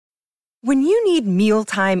When you need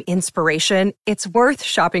mealtime inspiration, it's worth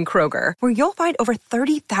shopping Kroger, where you'll find over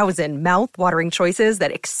 30,000 mouth-watering choices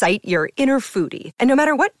that excite your inner foodie. And no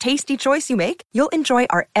matter what tasty choice you make, you'll enjoy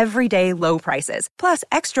our everyday low prices, plus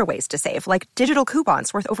extra ways to save, like digital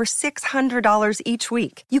coupons worth over $600 each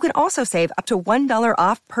week. You can also save up to $1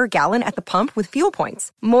 off per gallon at the pump with fuel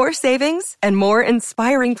points. More savings and more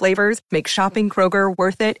inspiring flavors make shopping Kroger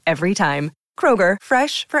worth it every time. Kroger,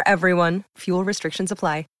 fresh for everyone. Fuel restrictions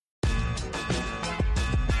apply.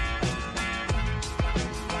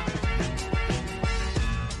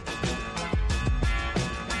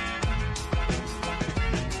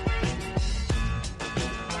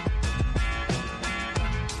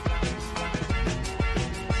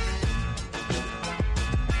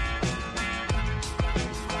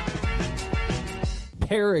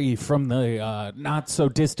 Perry from the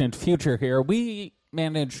not-so-distant future here. We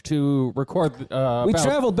managed to record... we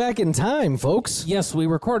traveled back in time, folks. Yes, we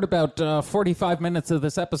recorded about 45 minutes of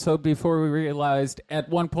this episode before we realized at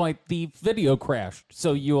one point the video crashed.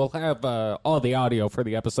 So you will have all the audio for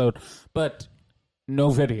the episode, but no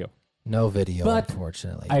video. No video, but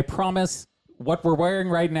unfortunately. I promise what we're wearing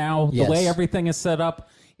right now, Yes. the way everything is set up,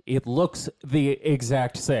 it looks the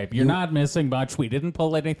exact same. You're not missing much. We didn't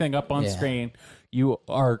pull anything up on screen. You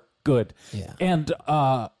are good. Yeah. And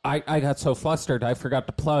I got so flustered, I forgot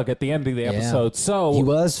to plug at the end of the episode. So he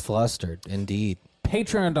was flustered, indeed.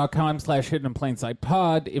 Patreon.com/Hidden in Plain Sight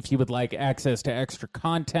Pod if you would like access to extra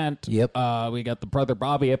content. Yep. We got the Brother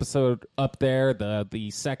Bobby episode up there.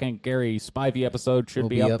 The second Gary Spivey episode should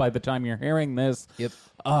be up by the time you're hearing this. Yep.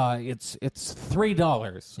 It's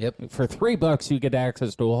 $3. Yep. For $3 you get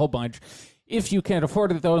access to a whole bunch. If you can't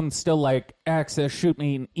afford it, though, and still like access, shoot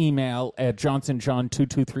me an email at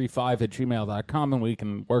johnsonjohn2235@gmail.com, and we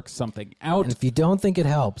can work something out. And if you don't think it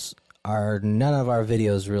helps, none of our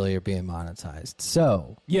videos really are being monetized.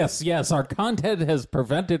 So Yes, our content has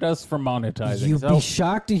prevented us from monetizing. you'd be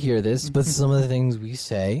shocked to hear this, but some of the things we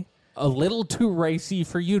say... A little too racy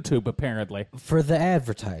for YouTube, apparently. For the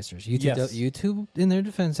advertisers. YouTube, in their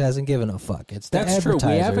defense, hasn't given a fuck. It's the That's true.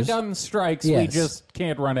 advertisers. We haven't gotten strikes. We Yes. just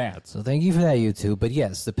can't run ads. So thank you for that, YouTube. But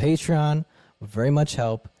yes, the Patreon would very much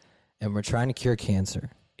help, and we're trying to cure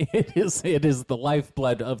cancer. It is the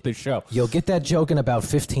lifeblood of the show. You'll get that joke in about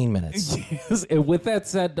 15 minutes. Yes. And with that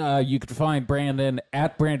said, you can find Brandon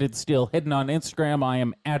at Brandon Steele Hidden on Instagram. I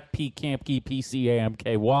am at PCamky,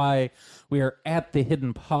 PCAMKY. We are at The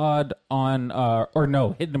Hidden Pod on,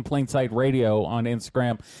 Hidden in Plain Sight Radio on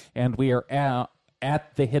Instagram. And we are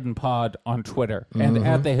at The Hidden Pod on Twitter. And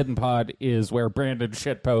at The Hidden Pod is where Brandon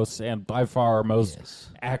shitposts and by far our most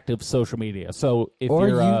active social media. So if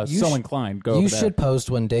you're so inclined, go over there. You should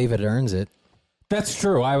post when David earns it. That's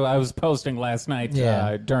true. I was posting last night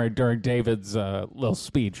during David's little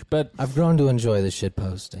speech. But I've grown to enjoy the shit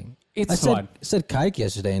posting. It's fun. I said kike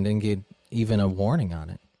yesterday and didn't get even a warning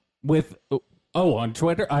on it. On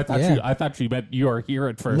Twitter? I thought you meant you were here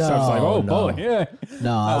at first. No, I was like, no. boy, yeah.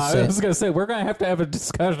 No, I was going to say, we're going to have a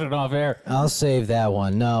discussion off air. I'll save that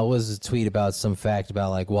one. No, it was a tweet about some fact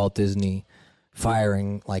about like Walt Disney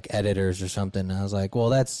firing like editors or something. And I was like, well,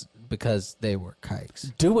 that's because they were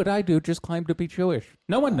kikes. Do what I do, just claim to be Jewish.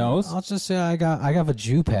 No one knows. I'll just say I have a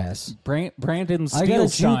Jew pass. Brandon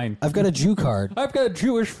Steelstein. I've got a Jew card. I've got a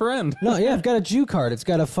Jewish friend. No, yeah, I've got a Jew card. It's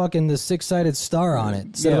got the 6-sided star on it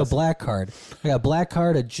instead of a black card. I got a black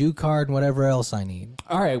card, a Jew card, and whatever else I need.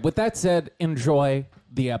 All right, with that said, enjoy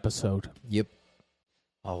the episode. Yep.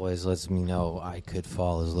 Always lets me know I could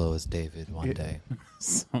fall as low as David one day.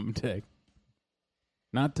 Someday.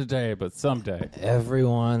 Not today, but someday.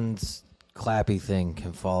 Everyone's clappy thing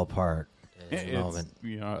can fall apart in a moment.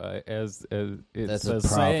 As it's That's a a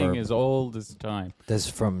saying proverb. as old as time. That's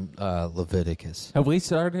from Leviticus. Have we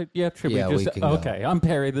started yet? Should Yeah, we just? we can go. Okay, I'm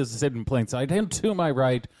Perry. This is Hidden in Plain Sight. And to my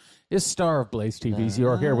right is star of Blaze TV's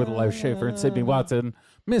You're Here with Elias Schaefer and Sydney Watson,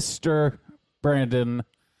 Mr. Brandon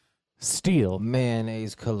Steele.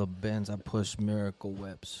 Mayonnaise color Benz. I push miracle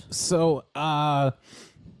whips. So,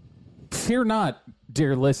 fear not,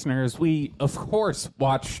 dear listeners. We, of course,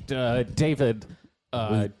 watched David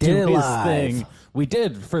do his live. thing. We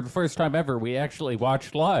did for the first time ever. We actually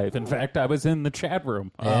watched live. In fact, I was in the chat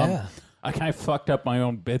room. Yeah. I kind of fucked up my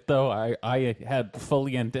own bit, though. I had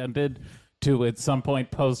fully intended to, at some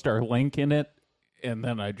point, post our link in it. And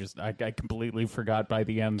then I completely forgot by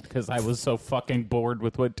the end because I was so fucking bored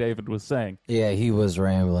with what David was saying. Yeah, he was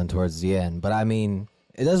rambling towards the end. But, I mean,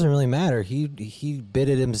 it doesn't really matter. He bit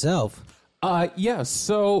it himself. Yeah,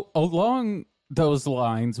 so along those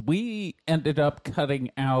lines, we ended up cutting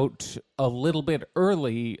out a little bit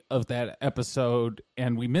early of that episode,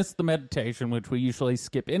 and we missed the meditation, which we usually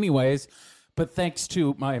skip anyways. But thanks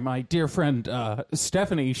to my dear friend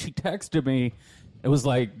Stephanie, she texted me. It was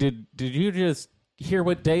like, did you just hear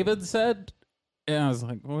what David said? And I was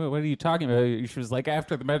like, what are you talking about? She was like,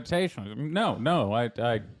 after the meditation. No,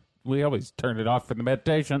 we always turn it off for the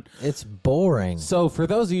meditation. It's boring. So for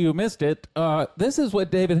those of you who missed it, this is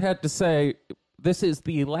what David had to say. This is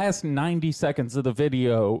the last 90 seconds of the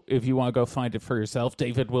video, if you want to go find it for yourself.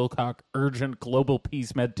 David Wilcock, Urgent Global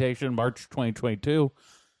Peace Meditation, March 2022.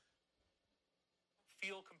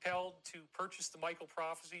 Feel compelled to purchase the Michael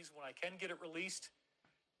Prophecies when I can get it released.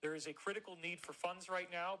 There is a critical need for funds right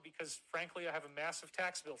now because, frankly, I have a massive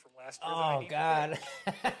tax bill from last year. Oh, God.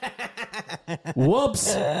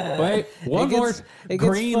 Whoops. Wait, one more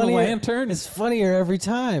Green Lantern. It's funnier every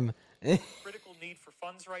time. Critical need for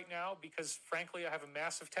funds right now because, frankly, I have a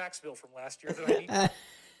massive tax bill from last year that I need.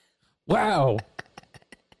 Wow.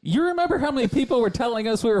 You remember how many people were telling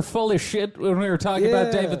us we were full of shit when we were talking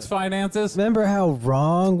about David's finances? Remember how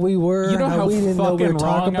wrong we were? You know how we didn't know fucking what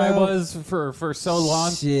wrong I about? was for so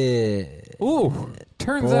long? Shit. Ooh,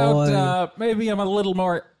 turns out maybe I'm a little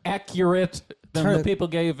more accurate than the people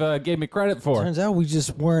gave me credit for. Turns out we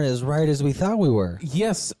just weren't as right as we thought we were.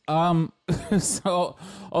 Yes. So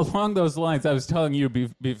along those lines, I was telling you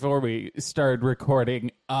before we started recording,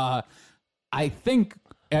 I think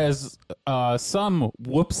as some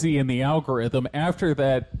whoopsie in the algorithm, after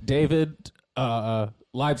that David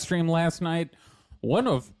live stream last night, one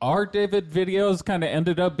of our David videos kind of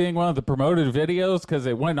ended up being one of the promoted videos because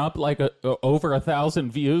it went up like over 1,000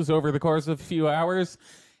 views over the course of a few hours.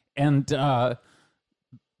 And the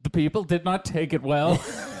people did not take it well.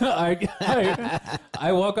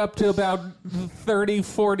 I woke up to about 30,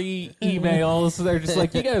 40 emails. They're just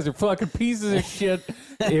like, you guys are fucking pieces of shit.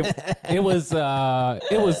 It was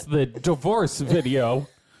the divorce video,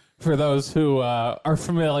 for those who are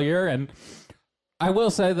familiar. And I will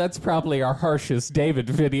say that's probably our harshest David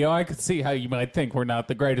video. I could see how you might think we're not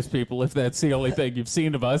the greatest people if that's the only thing you've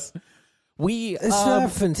seen of us. It's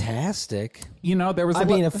not fantastic. You know, there was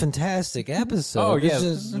a fantastic episode. Oh, yes.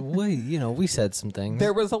 It's just, we said some things.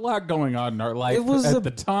 There was a lot going on in our life at the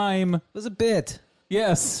time. It was a bit.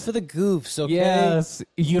 Yes. It's for the goofs, okay? Yes.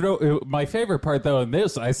 You know, my favorite part, though, in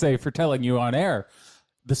this, I say for telling you on air,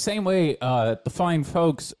 the same way the fine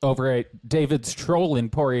folks over at David's Troll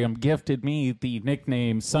Emporium gifted me the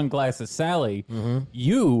nickname Sunglasses Sally,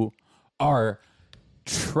 you are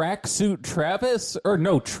Tracksuit Travis, or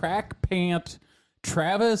no, Track Pant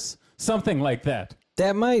Travis, something like that.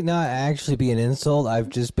 That might not actually be an insult. I've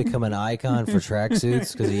just become an icon for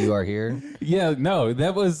tracksuits because you are here. Yeah, no,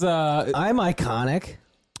 that was... I'm iconic.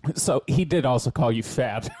 So he did also call you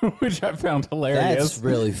fat, which I found hilarious. That's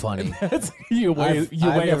really funny. You weigh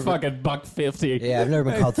a fucking $150. Yeah, I've never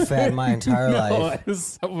been called fat in my entire life.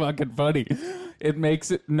 It's so fucking funny. It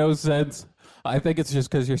makes no sense. I think it's just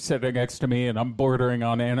because you're sitting next to me and I'm bordering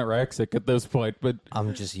on anorexic at this point. But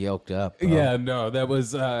I'm just yoked up. Bro. Yeah, no, that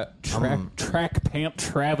was track pant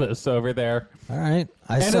Travis over there. All right,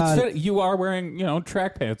 you are wearing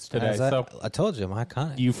track pants today. So I told you, I'm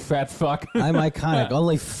iconic. You fat fuck. I'm iconic.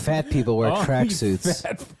 Only fat people wear tracksuits.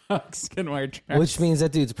 Fat fucks can wear tracksuits. Which means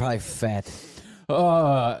that dude's probably fat.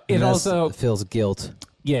 It also feels guilt.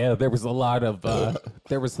 Yeah, there was a lot of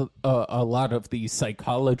a lot of the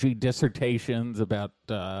psychology dissertations about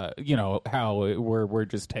how we're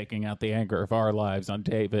just taking out the anger of our lives on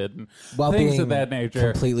David and while things being of that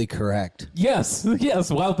nature. Completely correct. Yes,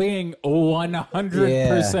 while being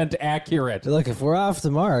 100% accurate. Look, if we're off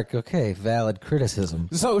the mark, okay, valid criticism.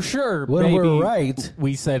 So sure, when maybe we're right,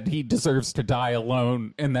 we said he deserves to die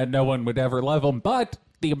alone and that no one would ever love him. But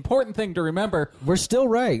the important thing to remember, we're still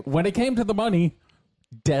right. When it came to the money,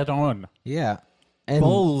 dead on. Yeah. And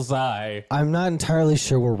bullseye. I'm not entirely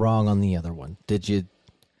sure we're wrong on the other one. Did you?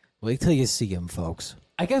 Wait till you see him, folks.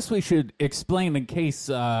 I guess we should explain in case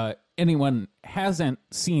anyone hasn't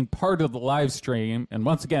seen part of the live stream. And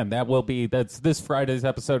once again, that's this Friday's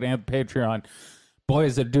episode and Patreon. Boy,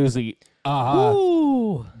 is a doozy.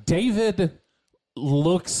 David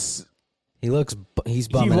looks... He's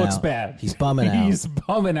bumming out. He looks bad. He's bumming out. He's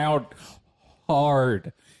bumming out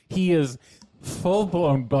hard. He is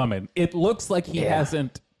full-blown bumming. It looks like he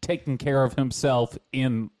hasn't taken care of himself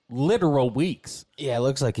in literal weeks. Yeah, it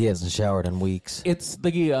looks like he hasn't showered in weeks. It's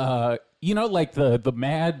the, like the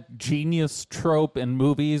mad genius trope in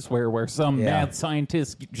movies where some mad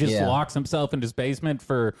scientist just locks himself in his basement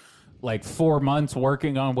for like 4 months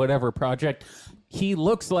working on whatever project. He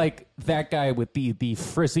looks like that guy with the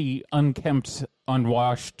frizzy, unkempt,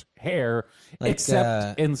 unwashed hair, Like,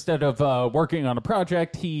 except instead of working on a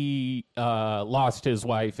project, he lost his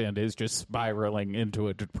wife and is just spiraling into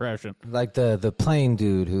a depression. Like the plain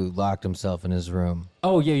dude who locked himself in his room.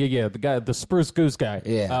 Oh, yeah. The guy, the Spruce Goose guy.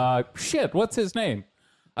 Yeah. Shit, what's his name?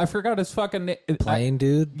 I forgot his fucking name. Plain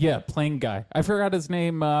dude? Yeah, plain guy. I forgot his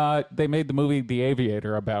name. They made the movie The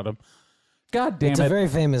Aviator about him. God damn It's it. a very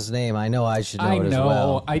famous name. I know I should know I it as know.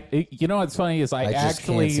 well. You know what's funny is I just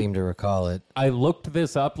actually can't seem to recall it. I looked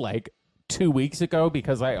this up like 2 weeks ago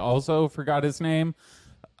because I also forgot his name.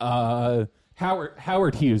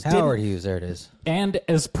 Howard Hughes. Howard Hughes, there it is. And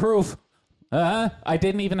as proof, I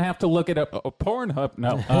didn't even have to look it up. Pornhub.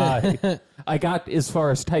 No, I got as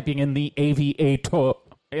far as typing in The Aviator,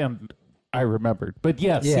 and I remembered. But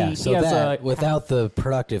yes, Yeah, he so has that, without the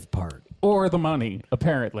productive part. or the money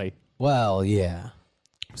apparently. Well, yeah.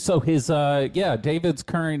 So his David's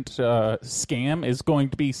current scam is going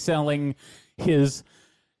to be selling his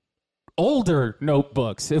older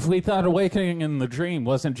notebooks. If we thought Awakening in the Dream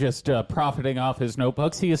wasn't just profiting off his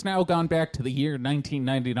notebooks, he has now gone back to the year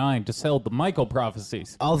 1999 to sell the Michael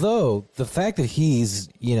prophecies. Although the fact that he's,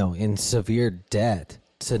 in severe debt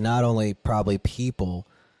to not only probably people,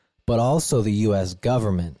 but also the U.S.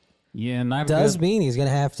 government, Yeah, not does good. mean he's going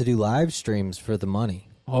to have to do live streams for the money.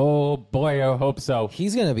 Oh boy, I hope so.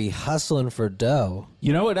 He's going to be hustling for dough.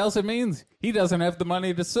 You know what else it means? He doesn't have the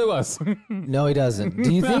money to sue us. No, he doesn't.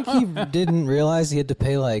 Do you think he didn't realize he had to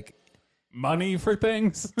pay, Money for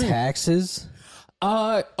things? taxes?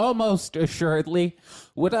 Almost assuredly.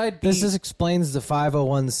 Would I be... This explains the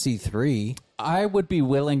 501c3. I would be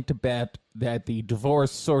willing to bet that the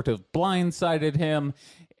divorce sort of blindsided him,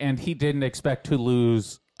 and he didn't expect to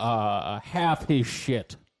lose half his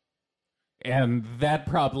shit. And that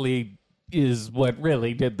probably is what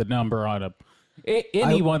really did the number on him.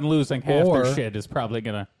 Anyone losing half or- their shit is probably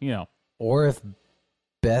going to, Or if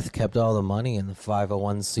Beth kept all the money in the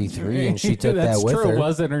 501c3 and she took That's that with true. her.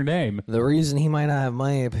 Wasn't her name. The reason he might not have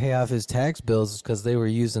money to pay off his tax bills is because they were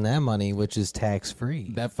using that money, which is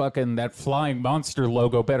tax-free. That flying monster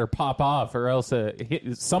logo better pop off, or else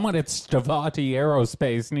someone at Stavati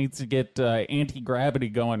Aerospace needs to get anti-gravity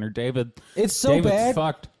going, or David's bad.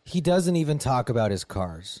 fucked. He doesn't even talk about his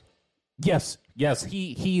cars. Yes.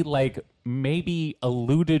 He maybe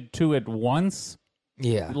alluded to it once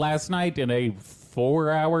Yeah. last night in a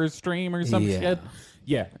 4-hour stream or some Yeah. shit.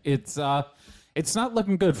 Yeah, it's not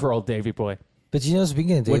looking good for old Davy boy, But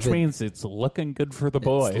speaking of David, which means it's looking good for the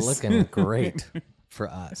boys. it's looking great for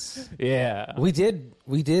us. Yeah. We did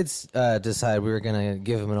decide we were going to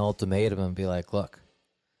give him an ultimatum and be like, look,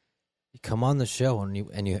 you come on the show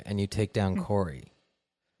and you take down Corey.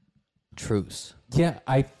 Truce. Yeah,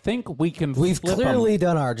 I think we can We've flip 'em. clearly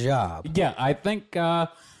done our job. Yeah, I think,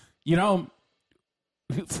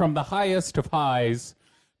 from the highest of highs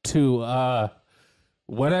to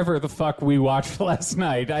whatever the fuck we watched last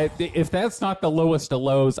night, if that's not the lowest of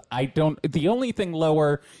lows, the only thing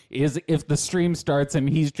lower is if the stream starts and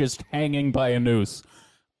he's just hanging by a noose.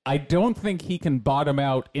 I don't think he can bottom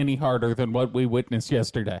out any harder than what we witnessed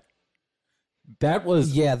yesterday. That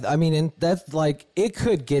was... Yeah, I mean, and that's it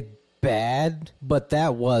could get bad, but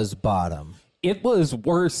that was bottom. It was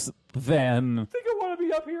worse than... I think I want to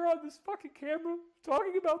be up here on this fucking camera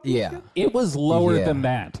talking about this Yeah. shit. It was lower Yeah. than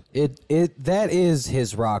that. That is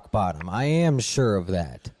his rock bottom. I am sure of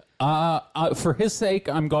that. For his sake,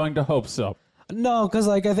 I'm going to hope so. No, because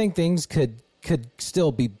I think things could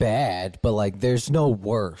still be bad, but there's no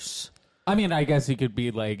worse. I mean, I guess he could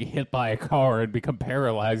be hit by a car and become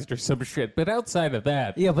paralyzed or some shit. But outside of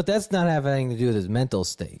that, Yeah, but that's not having anything to do with his mental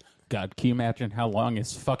state. God, can you imagine how long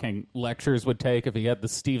his fucking lectures would take if he had the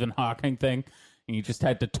Stephen Hawking thing and he just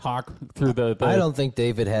had to talk through the I don't think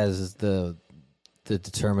David has the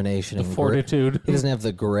determination and fortitude. He doesn't have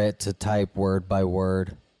the grit to type word by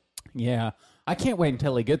word. Yeah. I can't wait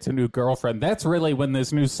until he gets a new girlfriend. That's really when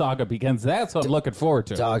this new saga begins. That's what I'm looking forward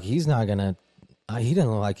to. Dog, he's not gonna. He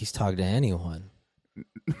doesn't look like he's talking to anyone.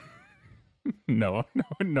 No,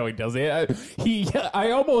 he doesn't.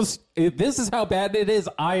 This is how bad it is.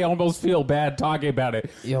 I almost feel bad talking about it.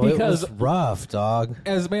 Yo, because it was rough, dog.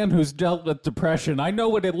 as a man who's dealt with depression, I know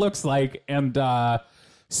what it looks like, and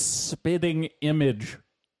spitting image.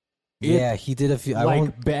 Yeah, he did a few.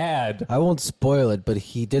 Bad. I won't spoil it, but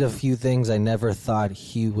he did a few things I never thought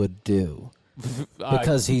he would do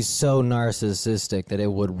because he's so narcissistic that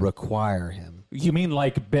it would require him. You mean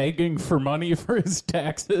begging for money for his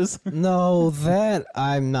taxes? No, that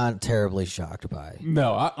I'm not terribly shocked by.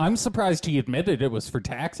 No, I'm surprised he admitted it was for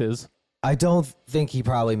taxes. I don't think he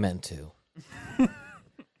probably meant to.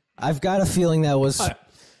 I've got a feeling that was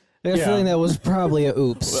I have a feeling that was probably a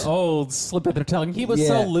oops. Oh, slip of the tongue. He was Yeah.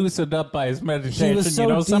 so loosened up by his meditation. so you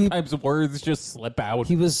know, deep. sometimes words just slip out.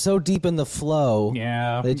 He was so deep in the flow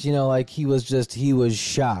Yeah. that, like, he was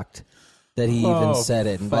shocked that he even Oh, said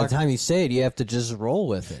it. And by the fuck. time you say it, you have to just roll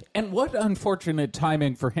with it. And what unfortunate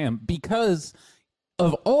timing for him, because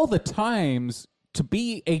of all the times to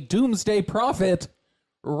be a doomsday prophet,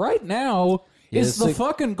 right now is it's the a-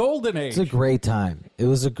 fucking golden age. It's a great time.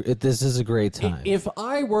 This is a great time. If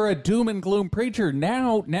I were a doom and gloom preacher,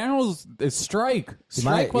 now's the strike. Strike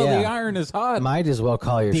might- while the yeah. iron is hot. Might as well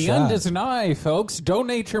call your The shot. end is nigh, folks.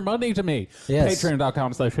 Donate your money to me. Yes.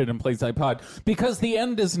 Patreon.com/HiddenPlaceIPod. Because the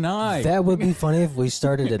end is nigh. That would be funny if we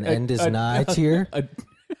started an end is nigh tier,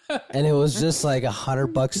 and it was just like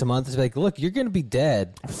 $100 a month. It's like, look, you're gonna be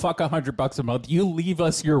dead. Fuck $100 a month. You leave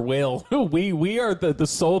us your will. We are the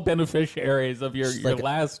sole beneficiaries of your like-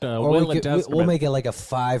 last Or will we and testament. we'll make it like a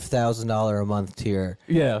 $5,000 a month tier.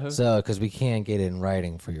 Yeah. So, because we can't get it in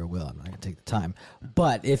writing for your will, I'm not gonna take the time.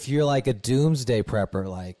 But if you're like a doomsday prepper,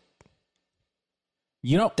 like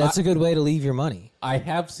You know, that's a good way to leave your money. I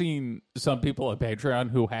have seen some people on Patreon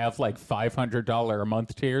who have like $500 a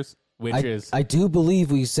month tiers, which is I do believe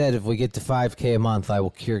we said if we get to 5K a month, I will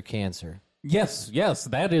cure cancer. yes,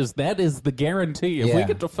 that is the guarantee. If we Yeah.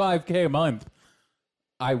 get to 5K a month,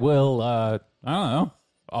 I will. I don't know.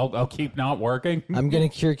 I'll keep not working. I'm gonna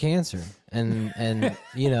cure cancer, and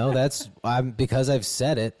that's because I've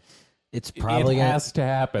said it. It's probably it has to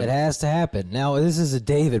happen. It has to happen. Now this is a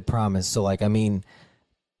David promise, so like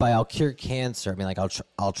by I'll cure cancer. I mean, like I'll try.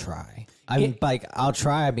 I'll try.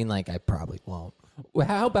 I mean, like I probably won't. Well,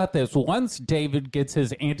 how about this? Once David gets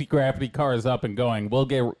his anti-gravity cars up and going, we'll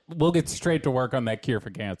get straight to work on that cure for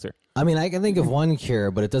cancer. I mean, I can think of one cure,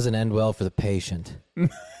 but it doesn't end well for the patient.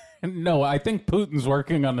 No, I think Putin's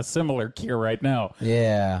working on a similar cure right now.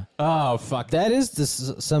 Yeah, Oh fuck! that is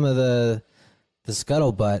some of the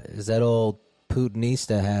scuttlebutt. Is that old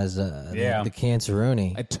Putinista has Yeah. the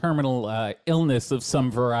canceroni? A terminal illness of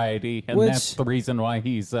some variety, and Which- that's the reason why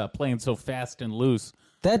he's playing so fast and loose.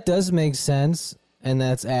 That does make sense, and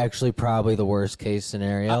that's actually probably the worst case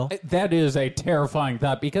scenario. That is a terrifying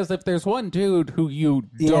thought, because if there's one dude who you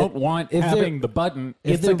Yeah, don't want if having they're- the button,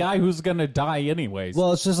 if it's a they're- guy who's going to die anyways.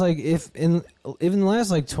 Well, it's just like if in the last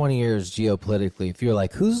like 20 years geopolitically, if you're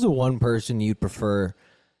like, who's the one person you'd prefer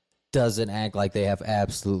doesn't act like they have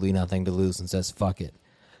absolutely nothing to lose and says fuck it,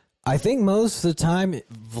 I think most of the time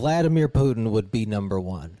Vladimir Putin would be number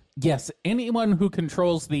one. Yes, anyone who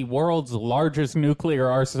controls the world's largest nuclear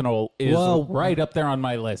arsenal is Well, right up there on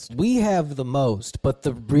my list. We have the most, but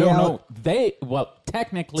the No, reality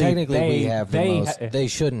technically we have the they most. They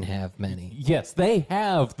shouldn't have many, yes, they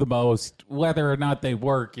have the most. Whether or not they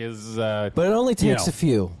work is but it only takes know. a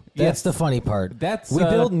few. That's Yes. the funny part. That's,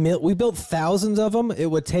 we built thousands of them. It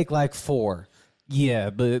would take like 4. yeah,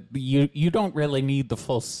 but you don't really need the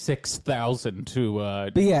full 6,000 to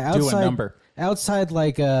But yeah, do a number. outside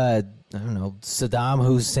like I don't know, Saddam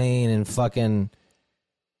Hussein and fucking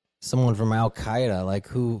someone from Al Qaeda, like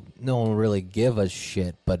who no one really give a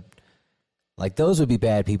shit, but like those would be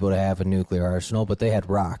bad people to have a nuclear arsenal, but they had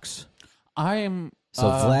rocks. I'm So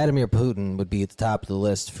Vladimir Putin would be at the top of the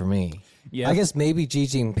list for me. Yes. I guess maybe Xi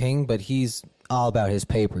Jinping, but he's all about his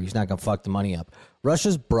paper. He's not gonna fuck the money up.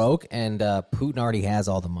 Russia's broke, and Putin already has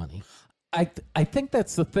all the money. I think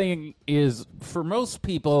that's the thing is for most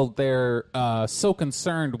people they're so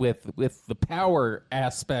concerned with the power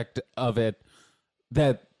aspect of it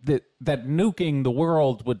that nuking the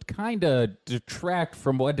world would kind of detract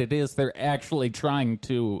from what it is they're actually trying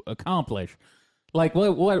to accomplish. Like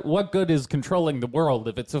what good is controlling the world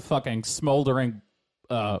if it's a fucking smoldering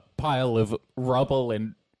pile of rubble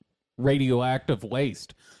and radioactive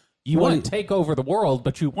waste? You want to take over the world,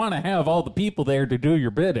 but you want to have all the people there to do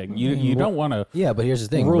your bidding. You don't want to Yeah, but here's the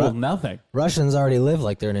thing: rule nothing. Russians already live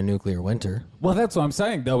like they're in a nuclear winter. Well, that's what I'm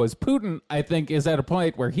saying, though, is Putin, I think, is at a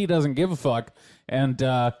point where he doesn't give a fuck. And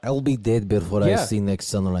I'll be dead before Yeah. I see next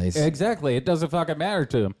sunrise. exactly, it doesn't fucking matter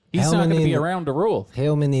to him. He's How not going to many- be around to rule.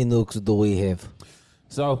 How many nukes do we have?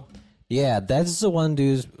 So, Yeah, that's the one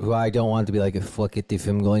dude who I don't want to be like, fuck it, if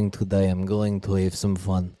I'm going to die, I'm going to have some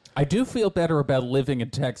fun. I do feel better about living in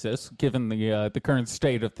Texas, given the current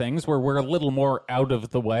state of things, where we're a little more out of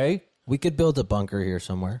the way. We could build a bunker here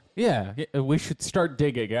somewhere. Yeah, we should start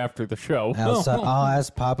digging after the show. Outside, I'll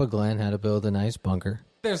ask Papa Glenn how to build a nice bunker.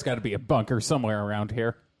 There's got to be a bunker somewhere around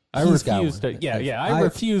here. I He's got refuse one. to. I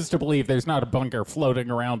refuse to believe there's not a bunker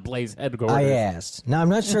floating around Blaze headquarters. I asked. Now, I'm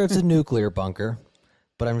not sure it's a nuclear bunker,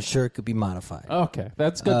 but I'm sure it could be modified. Okay,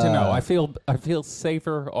 that's good to know. I feel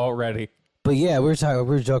safer already. But yeah, we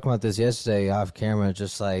were joking about this yesterday off camera,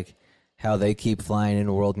 just like how they keep flying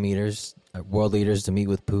in world leaders to meet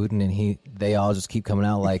with Putin, and they all just keep coming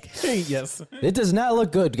out like, Yes. it does not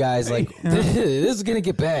look good, guys. Like, this is gonna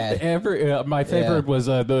get bad. My favorite was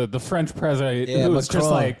the French president who was just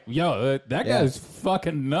Macron. like, yo, that guy's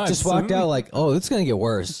fucking nuts. Just walked out like, oh, it's gonna get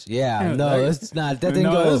worse. Yeah, no, it's not. That didn't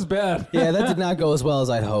No, go. it was bad. Yeah, that did not go as well as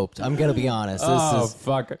I'd hoped. I'm gonna be honest.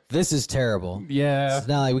 Fuck. This is terrible. Yeah. It's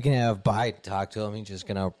not like we can have Biden talk to him. He's just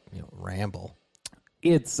gonna ramble.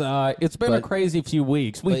 It's been a crazy few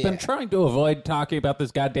weeks. We've been trying to avoid talking about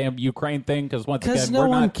this goddamn Ukraine thing because again, no we're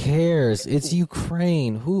one not. cares. It's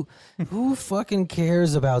Ukraine. Who fucking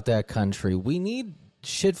cares about that country? We need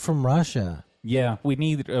shit from Russia. Yeah, we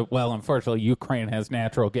need. Well, unfortunately, Ukraine has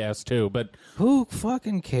natural gas too, but Who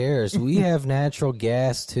fucking cares? We have natural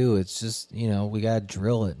gas too. It's just we gotta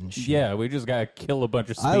drill it and shit. yeah, we just gotta kill a bunch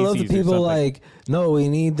of species. I love the or people something. like, no, we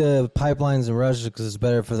need the pipelines in Russia because it's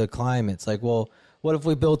better for the climate. It's like, well, what if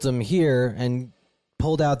we built them here and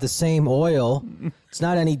pulled out the same oil? It's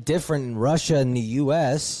not any different in Russia and the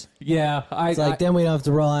U.S. Yeah, It's like then we don't have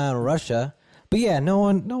to rely on Russia. But yeah, no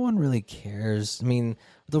one really cares. I mean,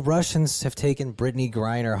 the Russians have taken Brittany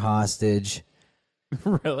Griner hostage.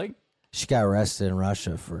 really. She got arrested in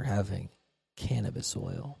Russia for having cannabis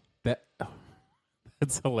oil.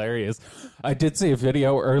 That's hilarious. I did see a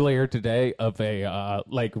video earlier today of a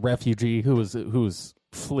refugee who was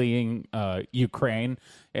fleeing Ukraine,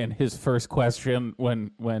 and his first question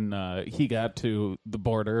when he got to the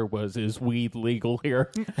border was, "Is weed legal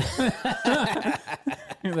here?"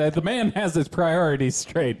 The man has his priorities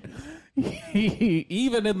straight. He,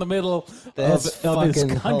 even in the middle of his fucking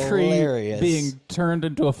country hilarious. being turned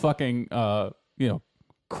into a fucking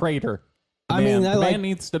crater. I Man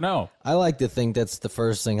needs to know. I like to think that's the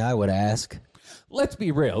first thing I would ask. Let's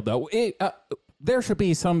be real, though. There should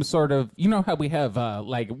be some sort of, how we have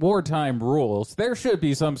wartime rules. There should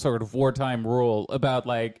be some sort of wartime rule about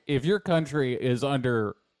if your country is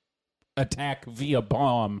under attack via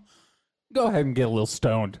bomb, go ahead and get a little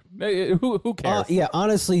stoned. Who cares? Yeah,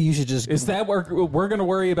 honestly, you should just Is that where we're going to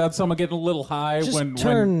worry about someone getting a little high just when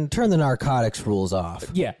turn the narcotics rules off.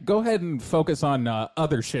 Yeah, go ahead and focus on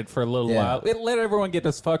other shit for a little while. Let everyone get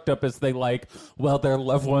as fucked up as they like while their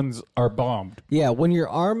loved ones are bombed. Yeah, when you're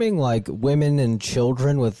arming women and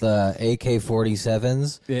children with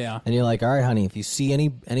AK-47s, and you're like, all right, honey, if you see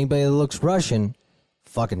anybody that looks Russian,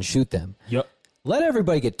 fucking shoot them. Yep. Let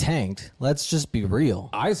everybody get tanked. Let's just be real.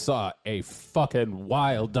 I saw a fucking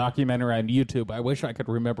wild documentary on YouTube. I wish I could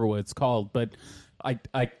remember what it's called, but I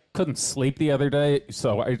couldn't sleep the other day,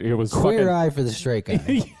 so it was Queer eye for the straight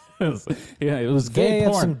guy. Yes. Yeah, it was They gay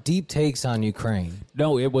have porn. some deep takes on Ukraine.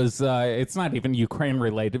 No, it was. It's not even Ukraine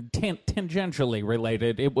related. Tangentially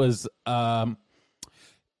related. It was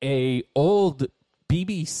a old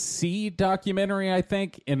BBC documentary, I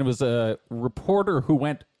think, and it was a reporter who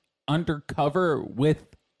went undercover with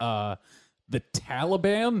the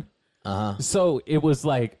Taliban. So it was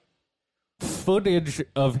footage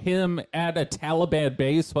of him at a Taliban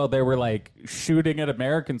base while they were shooting at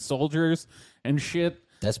American soldiers and shit.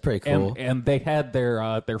 That's pretty cool. And they had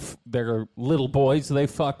their little boys they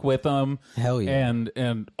fuck with them. Hell yeah.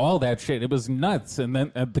 And all that shit. It was nuts. And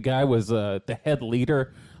then the guy was the head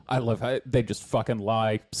leader. I love how they just fucking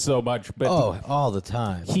lie so much. But all the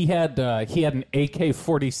time. he had an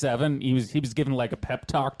AK-47. He was giving a pep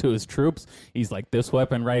talk to his troops. He's like, this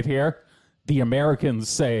weapon right here, the Americans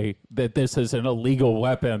say that this is an illegal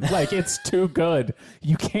weapon. It's too good.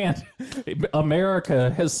 You can't. America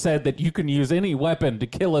has said that you can use any weapon to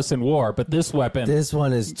kill us in war, but this weapon, This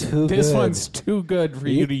one is too good. this one's too good for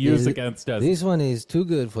you to use against us. This one is too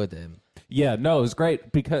good for them. Yeah, no, it was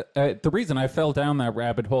great because the reason I fell down that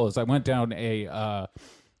rabbit hole is I went down a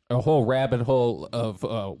whole rabbit hole of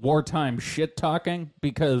wartime shit talking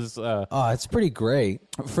because It's pretty great.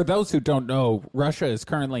 for those who don't know, Russia is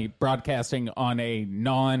currently broadcasting on a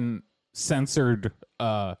non-censored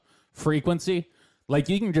frequency.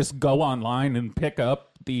 You can just go online and pick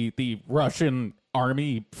up the Russian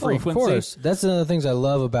army frequency. Of course. That's one of the things I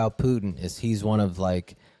love about Putin is he's one of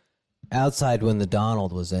outside when the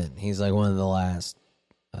Donald was in, he's one of the last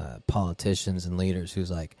politicians and leaders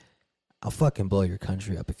who's I'll fucking blow your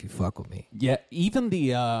country up if you fuck with me. Yeah, even the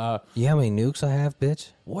You know how many nukes I have, bitch?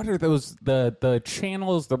 what are those the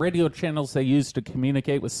channels, the radio channels they use to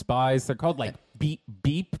communicate with spies? They're called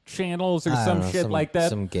beep channels or I some don't know, shit like that.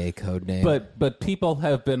 Some gay code name. But people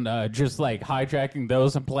have been just hijacking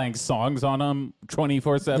those and playing songs on them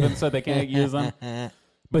 24/7 so they can't use them.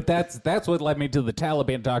 But that's what led me to the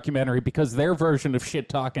Taliban documentary because their version of shit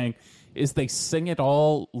talking is they sing it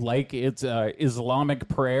all like it's Islamic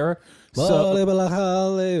prayer. the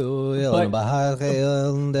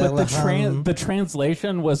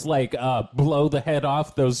translation was like blow the head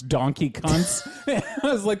off those donkey cunts.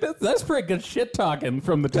 I was like, that's pretty good shit talking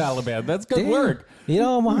from the Taliban. That's good work. You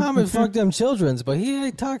know, Muhammad fucked them children's, but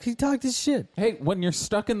he talked his shit. Hey, when you're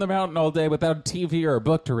stuck in the mountain all day without a TV or a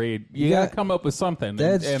book to read, you gotta come up with something.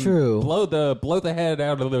 That's and true. Blow the head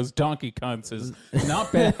out of those donkey cunts is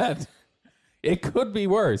not bad. It could be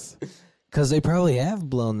worse. Because they probably have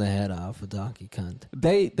blown the head off a donkey cunt.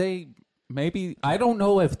 They maybe, I don't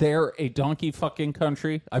know if they're a donkey fucking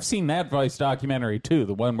country. I've seen that Vice documentary too,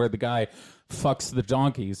 the one where the guy fucks the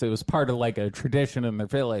donkeys. It was part of like a tradition in their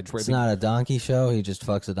village. Where It's not a donkey show. He just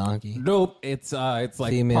fucks a donkey. Nope, it's like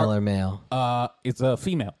female or male. It's a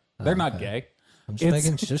female. They're not gay. I'm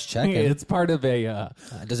just checking. It's part of a.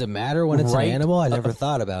 Does it matter when it's an animal? I never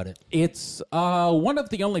thought about it. It's one of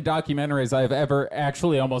the only documentaries I've ever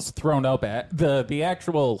actually almost thrown up at. The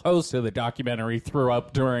actual host of the documentary threw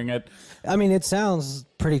up during it. I mean, it sounds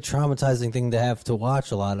pretty traumatizing thing to have to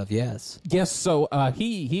watch a lot of. Yes. Yes. So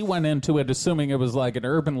he went into it assuming it was like an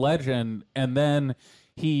urban legend, and then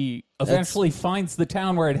he eventually finds the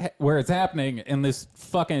town where it's happening, and this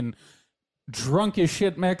fucking drunk as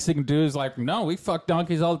shit Mexican dude's like, no, we fuck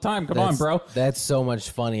donkeys all the time. Come on, bro. That's so much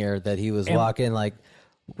funnier that he was walking like,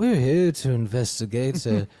 we're here to investigate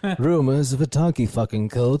rumors of a donkey fucking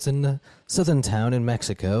cult in a southern town in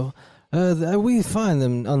Mexico. We find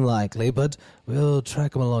them unlikely, but we'll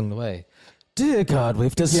track them along the way. Dear God,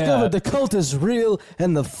 we've discovered the cult is real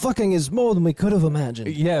and the fucking is more than we could have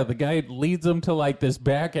imagined. Yeah, the guy leads him to like this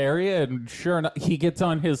back area, and sure enough, he gets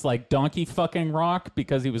on his like donkey fucking rock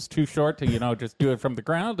because he was too short to, just do it from the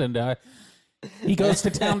ground, and he goes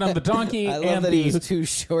to town on the donkey. I love that he was too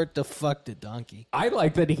short to fuck the donkey. I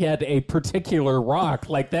like that he had a particular rock.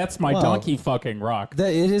 Like, that's my donkey fucking rock.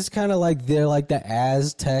 It is kind of like they're like the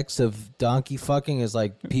Aztecs of donkey fucking is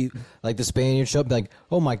like like the Spaniards show up like,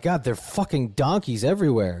 oh my God, they're fucking donkeys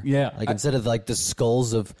everywhere. Yeah. Like instead of like the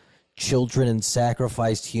skulls of children and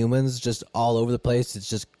sacrificed humans just all over the place, it's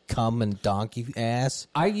just cum and donkey ass.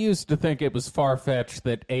 I used to think it was far-fetched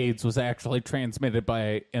that AIDS was actually transmitted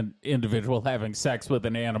by an individual having sex with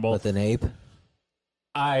an animal. With an ape?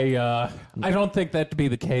 I don't think that to be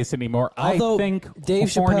the case anymore. Although I think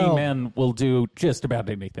Dave horny Chappelle, men will do just about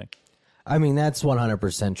anything. I mean, that's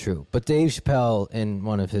 100% true. But Dave Chappelle, in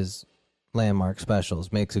one of his landmark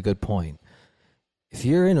specials, makes a good point. If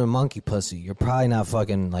you're in a monkey pussy, you're probably not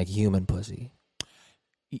fucking like human pussy.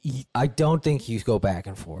 I don't think you go back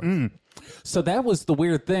and forth. So that was the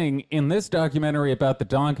weird thing in this documentary about the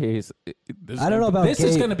donkeys. I don't know about this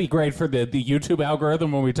is going to be great for the YouTube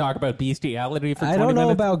algorithm when we talk about bestiality for 20 minutes. I don't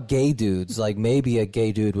know about gay dudes. Like maybe a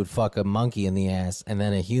gay dude would fuck a monkey in the ass and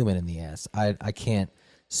then a human in the ass. I can't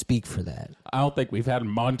speak for that. I don't think we've had a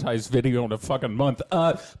monetized video in a fucking month.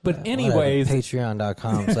 But anyways,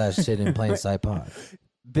 Patreon.com/shit-in-plain-sight-pod.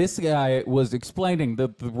 This guy was explaining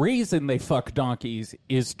that the reason they fuck donkeys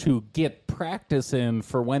is to get practice in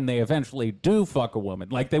for when they eventually do fuck a woman.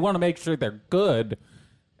 Like, they want to make sure they're good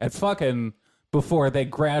at fucking before they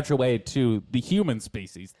graduate to the human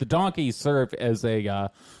species. The donkeys serve as a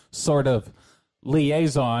sort of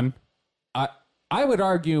liaison. I would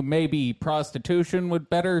argue maybe prostitution would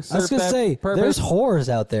better serve that purpose. I was going to say, there's whores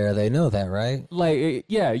out there. They know that, right? Like,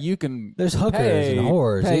 yeah, you can There's hookers and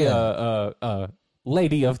whores. Pay a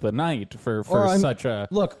lady of the night for such a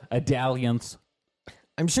dalliance.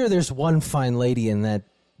 I'm sure there's one fine lady in that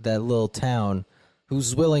little town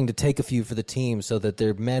who's willing to take a few for the team so that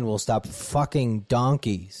their men will stop fucking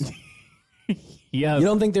donkeys. Yes. You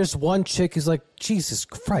don't think there's one chick who's like, Jesus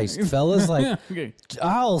Christ, fellas, like, Okay.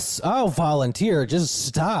 I'll volunteer. Just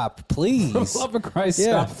stop, please. For the love of Christ,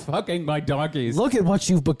 stop fucking my donkeys. Look at what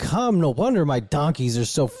you've become. No wonder my donkeys are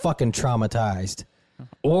so fucking traumatized.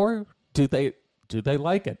 Or do they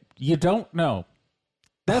like it? You don't know.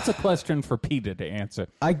 That's a question for PETA to answer.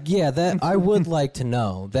 I would like to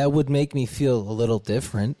know. That would make me feel a little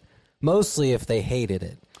different. Mostly if they hated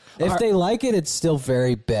it. If they like it, it's still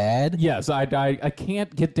very bad. Yes, I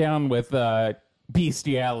can't get down with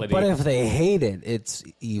bestiality. But if they hate it, it's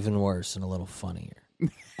even worse and a little funnier.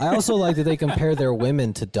 I also like that they compare their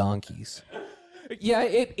women to donkeys. Yeah,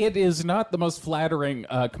 it is not the most flattering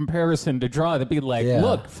comparison to draw to be like,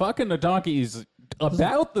 look, fucking a donkey is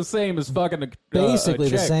about the same as fucking a basically a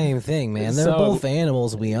the same thing, man. They're both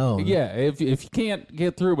animals we own. Yeah, if you can't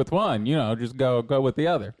get through with one, just go with the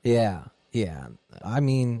other. Yeah. I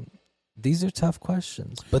mean, these are tough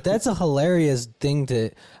questions, but that's a hilarious thing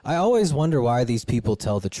to. I always wonder why these people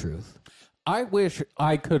tell the truth. I wish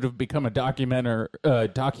I could have become a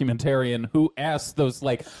documentarian who asked those,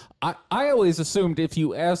 like, I always assumed if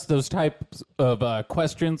you asked those types of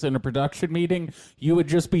questions in a production meeting, you would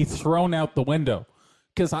just be thrown out the window.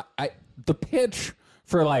 Because the pitch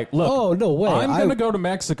for, like, look, Oh, no way. I'm going to go to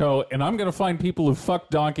Mexico and I'm going to find people who fuck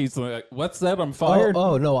donkeys. Like, what's that? I'm fired?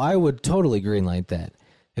 Oh, no, I would totally greenlight that.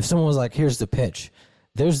 If someone was like, here's the pitch.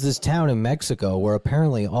 There's this town in Mexico where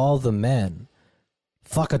apparently all the men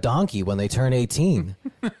fuck a donkey when they turn 18.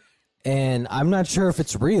 And I'm not sure if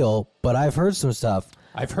it's real, but I've heard some stuff.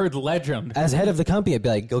 I've heard legend. As head of the company, I'd be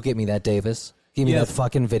like, go get me that, Davis. Give me Yes. that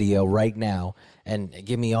fucking video right now, and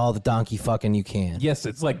give me all the donkey fucking you can. Yes,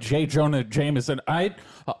 it's like J. Jonah Jameson. I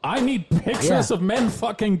need pictures Yeah. of men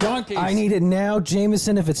fucking donkeys. I need it now,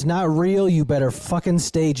 Jameson. If it's not real, you better fucking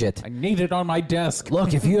stage it. I need it on my desk.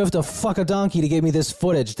 Look, if you have to fuck a donkey to give me this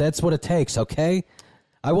footage, that's what it takes, okay?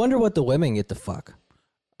 I wonder what the women get to fuck.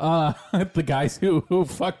 The guys who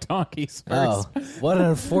fuck donkeys first. Oh, what an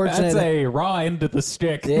unfortunate... That's a raw end of the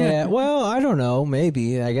stick. Yeah, well, I don't know.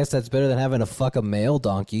 Maybe. I guess that's better than having to fuck a male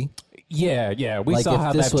donkey. Yeah. We Like, saw if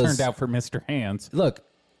how this that was- turned out for Mr. Hands. Look,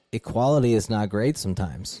 equality is not great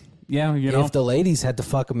sometimes. Yeah, you know. If the ladies had to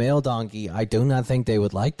fuck a male donkey, I do not think they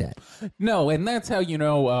would like that. No, and that's how you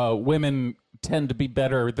know women tend to be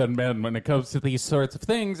better than men when it comes to these sorts of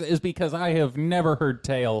things, is because I have never heard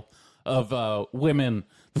tale of women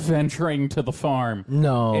venturing to the farm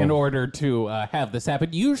No. in order to have this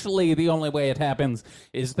happen. Usually the only way it happens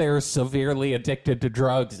is they're severely addicted to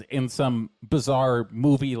drugs in some bizarre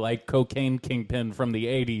movie like Cocaine Kingpin from the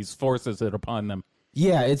 80s forces it upon them.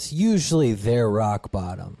 Yeah, it's usually their rock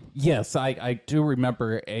bottom. Yes, I do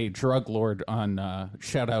remember a drug lord on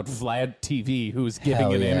shout out Vlad TV who was giving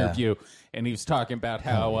Hell an yeah. interview, and he was talking about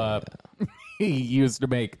how he used to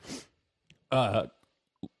make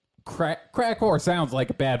crack whore sounds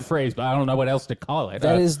like a bad phrase, but I don't know what else to call it.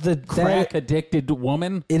 That is the crack addicted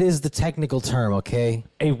woman, It is the technical term, okay?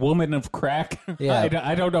 a woman of crack. Yeah.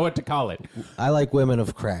 I don't know what to call it. I like women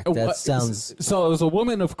of crack. That What- sounds... so. It was a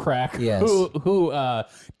woman of crack Yes. who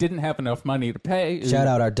didn't have enough money to pay. Shout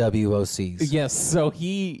out our WOCs. Yes, so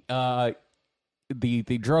he,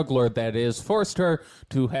 the drug lord that is, forced her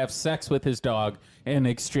to have sex with his dog in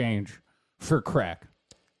exchange for crack.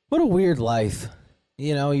 What a weird life.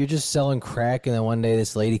 You know, you're just selling crack, and then one day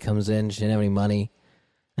this lady comes in, she didn't have any money,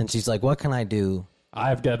 and she's like, what can I do?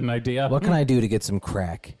 I've got an idea. What can I do to get some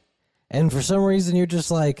crack? And for some reason, you're just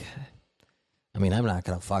like, I mean, I'm not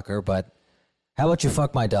going to fuck her, but how about you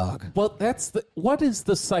fuck my dog? Well, what is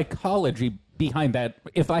the psychology behind that?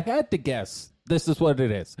 If I had to guess, this is what it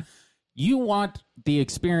is. You want the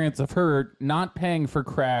experience of her not paying for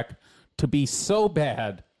crack to be so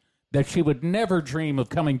bad that she would never dream of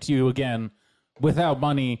coming to you again without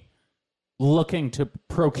money, looking to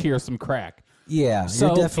procure some crack. Yeah, So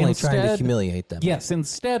you're definitely trying to instead- humiliate them. Yes,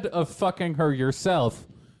 instead of fucking her yourself,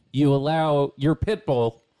 you allow your pit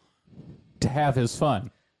bull to have his fun.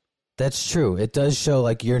 That's true. It does show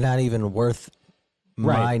like you're not even worth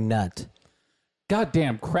my Right. nut.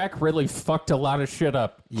 Goddamn, crack really fucked a lot of shit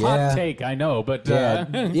up. Yeah. Hot take, I know, but Yeah,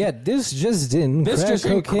 yeah. This just didn't. this crack just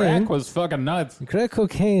in cocaine. crack was fucking nuts. Crack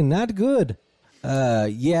cocaine, not good.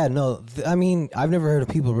 Yeah, no. I mean, I've never heard of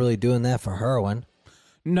people really doing that for heroin.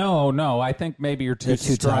 No, I think maybe you're too, They're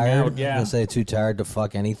too strung tired. out. Yeah, They say too tired to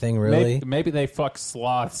fuck anything. Really, maybe they fuck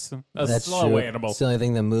sloths, a that's slow true. animal. It's the only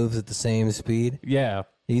thing that moves at the same speed. Yeah,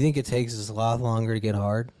 Do you think it takes a lot longer to get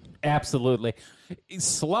hard? absolutely.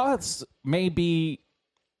 Sloths may be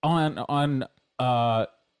on a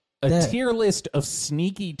That- tier list of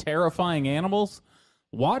sneaky, terrifying animals.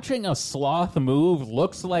 Watching a sloth move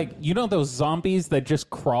looks like, you know, those zombies that just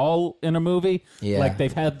crawl in a movie? Yeah. Like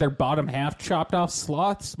they've had their bottom half chopped off.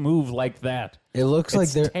 Sloths move like that. It looks like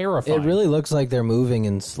It's they're terrifying. It really looks like they're moving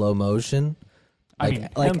in slow motion. I mean,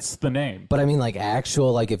 hence the name. But I mean, like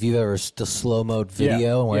actual, like if you've ever the slow mode video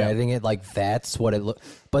Yeah, and we're yeah. editing it, like that's what it looks.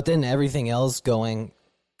 But then everything else going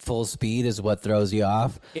full speed is what throws you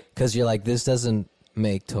off because you're like, this doesn't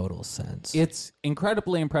make total sense. It's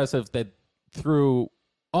incredibly impressive that through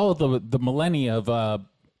all the millennia of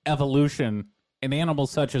evolution, an animal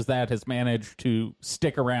such as that has managed to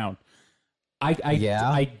stick around.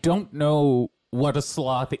 I don't know what a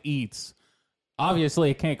sloth eats. Obviously,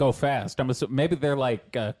 it can't go fast. I'm assuming maybe they're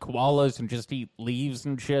like koalas and just eat leaves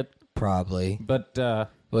and shit. Probably But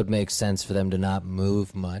would make sense for them to not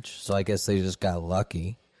move much. So I guess they just got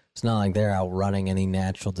lucky. It's not like they're outrunning any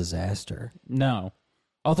natural disaster. no.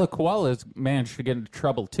 Although koalas managed to get into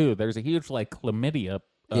trouble too. There's a huge like chlamydia.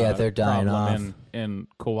 Yeah, they're dying problem in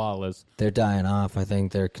koalas. They're dying off. I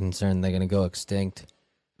think they're concerned they're going to go extinct.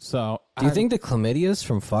 So Do you think the chlamydia's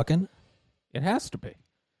from fucking? It has to be.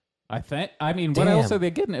 I mean, what Damn. else are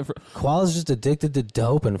they getting it for? Koala's just addicted to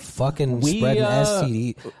dope and fucking spreading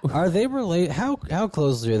STD. Are they related? How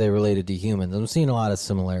closely are they related to humans? I'm seeing a lot of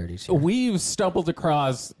similarities here. We've stumbled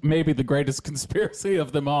across maybe the greatest conspiracy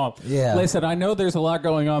of them all. Yeah. Listen, I know there's a lot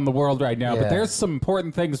going on in the world right now, Yeah. but there's some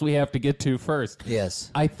important things we have to get to first. Yes.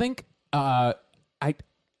 I think I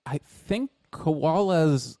think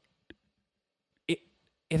koalas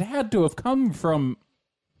it had to have come from,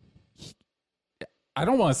 I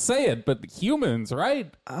don't want to say it, but humans, right?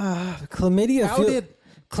 Chlamydia. How did-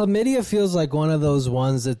 Chlamydia feels like one of those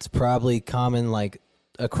ones that's probably common, like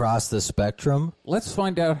across the spectrum. Let's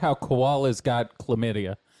find out how koalas got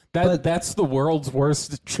chlamydia. That's the world's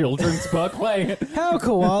worst children's book. Like, How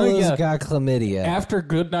koalas Yeah. got chlamydia? After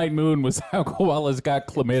Goodnight Moon was how koalas got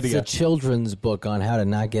It's a chlamydia. children's book on how to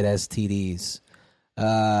not get STDs.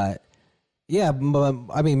 Yeah, but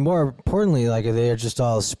I mean, more importantly, like they're just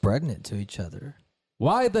all spreading it to each other.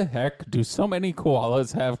 Why the heck do so many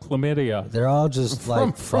koalas have chlamydia? They're all just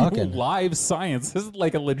like From fucking. Live Science. This is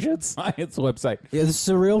like a legit science website. Yeah, this is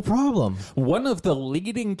a real problem. One of the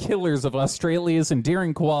leading killers of Australia's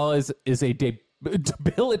endearing koalas is a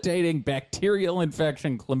debilitating bacterial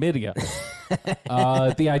infection, chlamydia.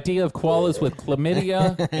 The idea of koalas with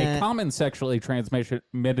chlamydia, a common sexually transmitted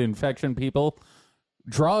infection, people,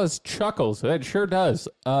 draws chuckles. It sure does.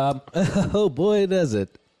 Oh boy, does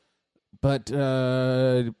it. But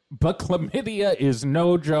chlamydia is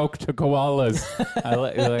no joke to koalas.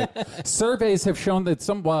 Surveys have shown that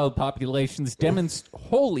some wild populations demonstrate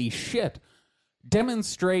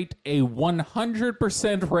a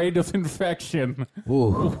 100% rate of infection.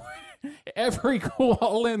 Ooh. Every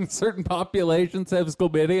koala in certain populations has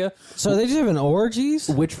chlamydia, So they just having orgies?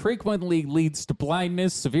 which frequently leads to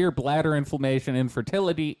blindness, severe bladder inflammation,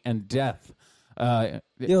 infertility, and death.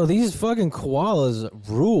 Yo, these fucking koalas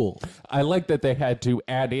rule. I like that they had to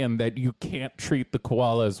add in that you can't treat the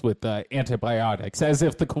koalas with antibiotics, as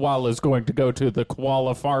if the koala is going to go to the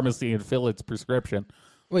koala pharmacy and fill its prescription.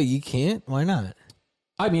 Wait, you can't? Why not?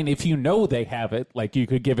 I mean, if you know they have it, like you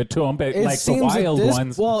could give it to them, but It like the seems at wild this,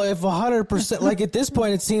 ones, well, if 100%, like at this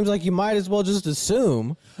point, it seems like you might as well just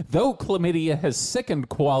assume. though chlamydia has sickened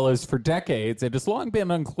koalas for decades, it has long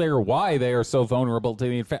been unclear why they are so vulnerable to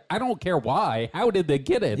the infection. I don't care why. How did they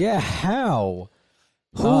get it? Yeah, how?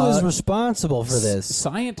 Who is responsible for this?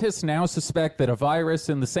 Scientists now suspect that a virus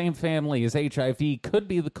in the same family as HIV could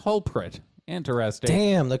be the culprit. Interesting.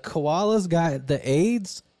 Damn, the koalas got the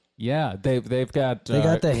AIDS? Yeah, they've got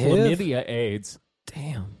got the HIV? chlamydia AIDS.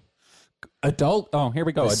 Damn. Here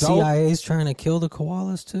we go. The Adult. CIA's trying to kill the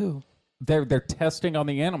koalas too. They're testing on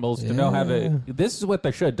the animals to know how to. This is what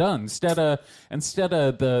they should have done instead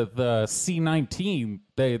of the C-19.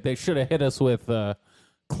 They should have hit us with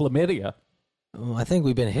chlamydia. Well, I think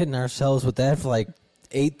we've been hitting ourselves with that for like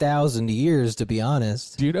 8,000 years, to be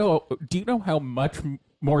honest. Do you know how much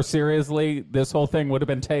more seriously this whole thing would have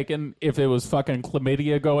been taken if it was fucking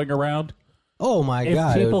chlamydia going around? Oh my If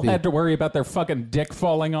God! it people would be- had to worry about their fucking dick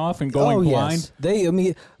falling off and going blind.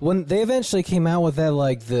 Yes. When they eventually came out with that,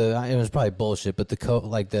 like it was probably bullshit, but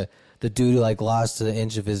the dude who like lost an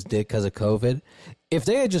inch of his dick because of COVID. If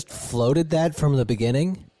they had just floated that from the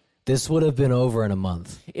beginning, this would have been over in a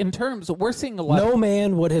month. In terms, we're seeing a lot. No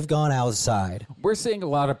man would have gone outside. We're seeing a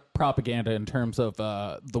lot of propaganda in terms of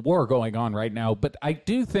the war going on right now, but I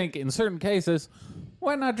do think in certain cases,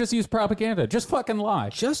 why not just use propaganda? Just fucking lie.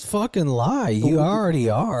 Just fucking lie. You already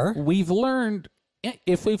are. We've learned,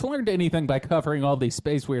 if we've learned anything by covering all these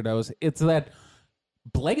space weirdos, it's that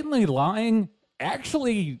blatantly lying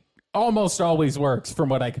actually almost always works, from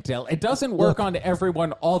what I can tell. It doesn't work on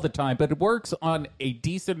everyone all the time, but it works on a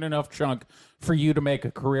decent enough chunk for you to make a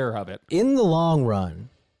career of it. In the long run,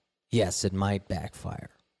 yes, it might backfire.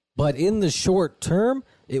 But in the short term,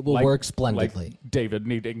 it will work splendidly. Like David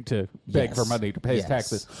needing to beg Yes. for money to pay his Yes.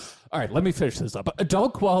 taxes. All right, let me finish this up.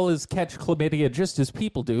 Adult koalas catch chlamydia just as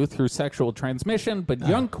people do through sexual transmission, but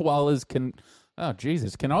young koalas can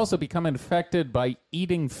also become infected by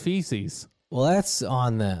eating feces. Well, that's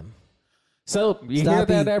on them. So, you Stop hear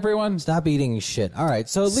that, eat- everyone? Stop eating shit. All right,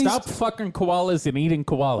 so at Stop least... fucking koalas and eating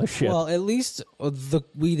koala shit. Well, at least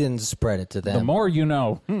we didn't spread it to them. the more you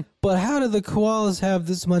know. But how do the koalas have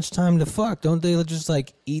this much time to fuck? Don't they just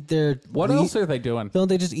like eat their... What else are they doing? Don't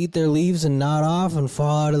they just eat their leaves and nod off and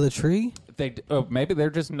fall out of the tree? Maybe they're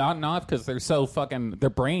just nodding off because they're so fucking... Their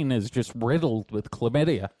brain is just riddled with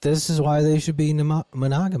chlamydia. This is why they should be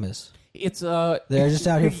monogamous. It's They're just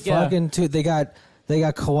out here Yeah. fucking too. They got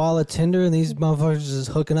koala Tinder, and these motherfuckers just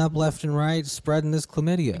hooking up left and right, spreading this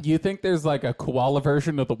chlamydia. You think there's like a koala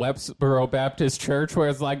version of the Westboro Baptist Church where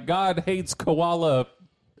it's like God hates koala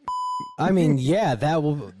I mean, yeah, that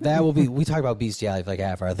will be. We talk about bestiality for like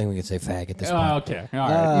half hour. I think we can say fag at this point. Okay, all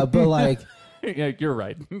right. But like, Yeah, you're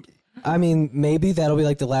right. I mean, maybe that'll be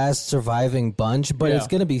like the last surviving bunch. But it's Yeah.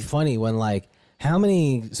 gonna be funny when like, how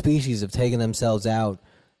many species have taken themselves out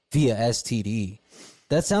via STD?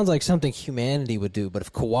 That sounds like something humanity would do. But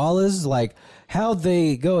if koalas, like, how'd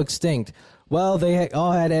they go extinct? Well, they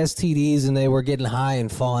all had STDs and they were getting high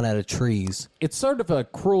and falling out of trees. It's sort of a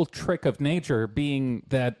cruel trick of nature, being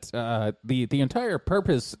that the entire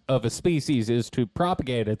purpose of a species is to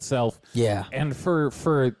propagate itself. Yeah. And for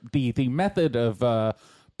the method of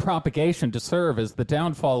propagation to serve as the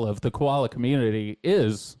downfall of the koala community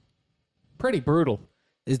is pretty brutal.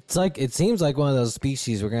 It's like, it seems like one of those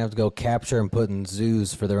species we're gonna have to go capture and put in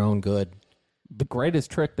zoos for their own good. The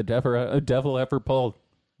greatest trick the devil ever pulled,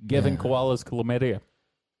 giving koalas chlamydia.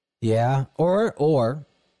 Yeah, or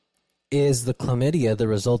is the chlamydia the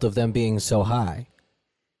result of them being so high?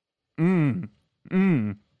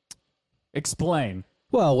 Explain.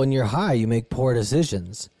 Well, when you're high, you make poor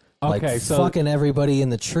decisions. Okay, like so- fucking everybody in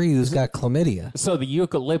the tree who's got chlamydia. So the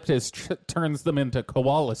eucalyptus turns them into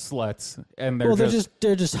koala sluts, and Well,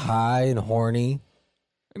 they're just high and horny.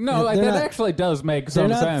 no, they're that not- actually does make They're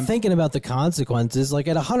some not sense. thinking about the consequences. Like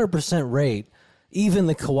at 100% rate, even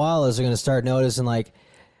the koalas are going to start noticing, like,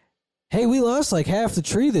 hey, we lost like half the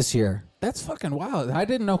tree this year. That's fucking wild. I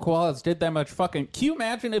didn't know koalas did that much fucking. Can you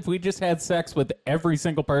imagine if we just had sex with every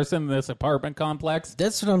single person in this apartment complex?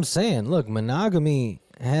 That's what I'm saying. Look, monogamy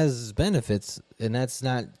has benefits, and that's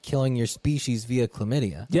not killing your species via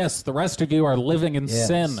chlamydia. Yes, the rest of you are living in Yes.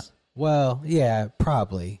 sin. Well, yeah,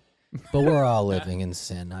 probably. But we're all living in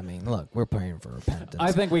sin. I mean, look, we're praying for repentance.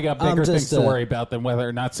 I think we got I'm bigger just, things to worry about than whether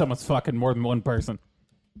or not someone's fucking more than one person.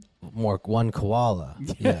 More one koala.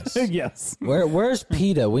 Yes. Yes. Where's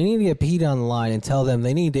PETA? We need to get PETA on the line and tell them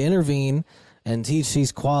they need to intervene and teach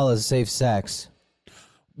these koalas safe sex.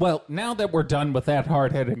 Well, now that we're done with that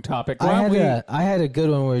hard-hitting topic, why I don't we... had a good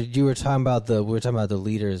one where you were talking about the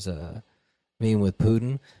leaders meeting with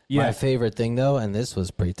Putin. Yeah. My favorite thing though, and this was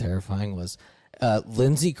pretty terrifying, was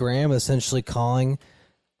Lindsey Graham essentially calling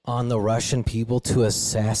on the Russian people to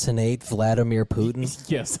assassinate Vladimir Putin.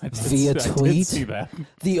 Yes, I did, Via I did tweet? see that.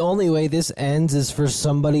 The only way this ends is for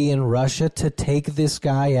somebody in Russia to take this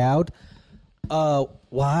guy out.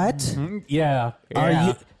 What? Yeah. Are yeah.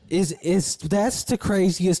 you? Is that's the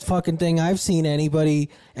craziest fucking thing I've seen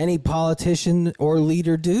any politician or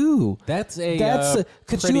leader do. That's Could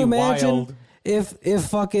pretty you imagine wild. if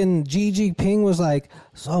fucking Xi Jinping was like,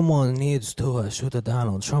 someone needs to shoot a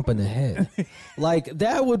Donald Trump in the head? Like,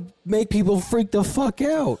 that would make people freak the fuck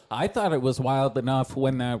out. I thought it was wild enough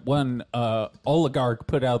when that one oligarch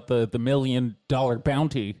put out the $1 million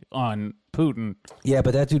bounty on Putin. Yeah,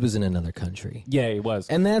 but that dude was in another country. Yeah, he was.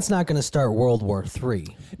 And that's not going to start World War III.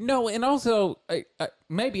 No, and also,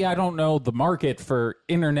 maybe I don't know the market for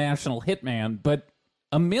international hitman, but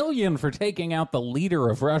 $1 million for taking out the leader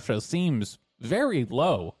of Russia seems very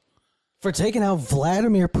low. For taking out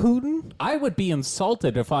Vladimir Putin? I would be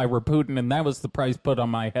insulted if I were Putin and that was the price put on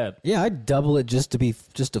my head. Yeah, I'd double it just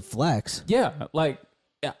to flex. Yeah, like,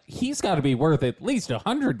 he's got to be worth at least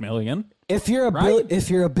 $100 million. If you're a Right? if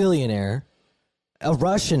you're a billionaire, a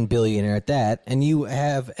Russian billionaire at that, and you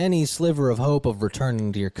have any sliver of hope of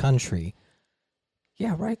returning to your country,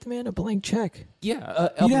 yeah, write the man a blank check. Yeah,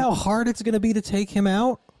 You know how hard it's going to be to take him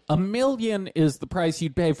out? $1 million is the price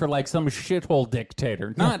you'd pay for like some shithole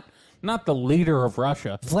dictator, not the leader of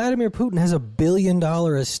Russia. Vladimir Putin has $1 billion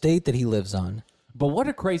estate that he lives on. But what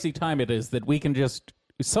a crazy time it is that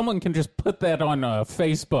someone can just put that on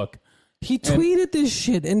Facebook. He tweeted this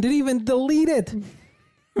shit and didn't even delete it.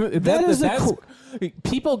 That is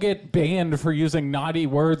people get banned for using naughty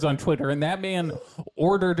words on Twitter, and that man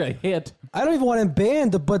ordered a hit. I don't even want him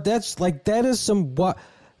banned, but that is some what.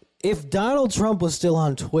 If Donald Trump was still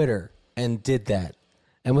on Twitter and did that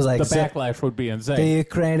and was like, The backlash would be insane. the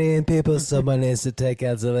Ukrainian people, someone needs to take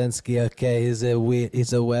out Zelensky. Okay, he's a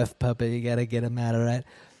wef puppet. You gotta get him out of that.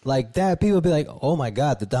 Like that, people would be like, "Oh my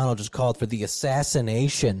God, the Donald just called for the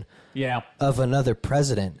assassination Yeah. of another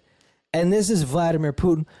president," and this is Vladimir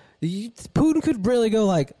Putin. Putin could really go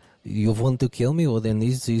like, "You want to kill me? Well, then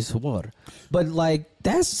this is war." But like,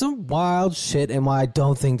 that's some wild shit, and why I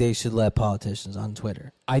don't think they should let politicians on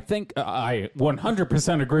Twitter. I think I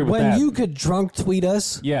 100% agree with When that. you could drunk tweet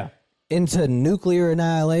us Yeah. into nuclear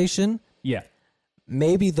annihilation, Yeah.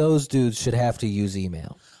 maybe those dudes should have to use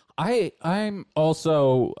email. I'm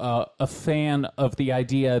also a fan of the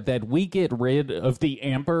idea that we get rid of the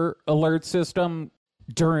Amber Alert system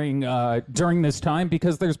during this time,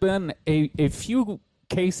 because there's been a few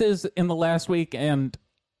cases in the last week, and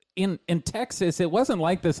in Texas, it wasn't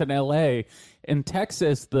like this in L.A. In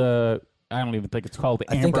Texas, I don't even think it's called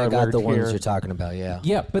Amber I think I got Alert the ones here. you're talking about, yeah.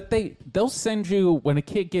 Yeah, but they'll send you when a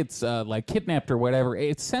kid gets like kidnapped or whatever.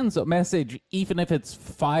 It sends a message even if it's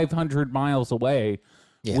 500 miles away,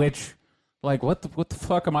 which like what the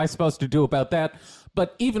fuck am I supposed to do about that?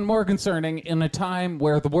 But even more concerning, in a time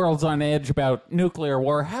where the world's on edge about nuclear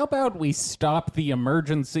war, how about we stop the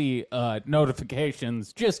emergency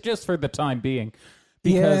notifications just for the time being?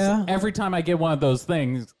 Because every time I get one of those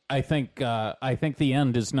things, I think the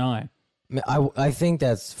end is nigh. I think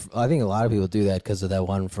a lot of people do that because of that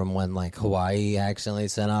one from when like Hawaii accidentally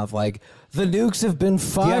sent off like the nukes have been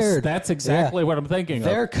fired. Yes, that's exactly what I'm thinking.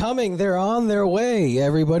 They're coming. They're on their way.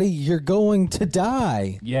 Everybody, you're going to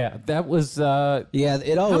die. Yeah, that was. It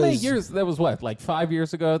always. How many years? That was what, like 5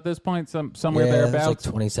 years ago at this point, somewhere thereabouts. It was like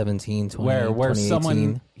 2017, where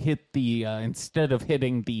someone hit the instead of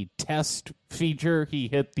hitting the test feature, he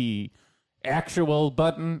hit the actual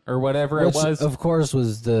button or whatever it was. Of course,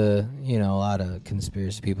 was a lot of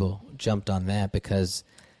conspiracy people jumped on that because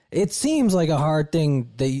it seems like a hard thing,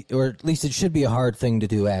 or at least it should be a hard thing to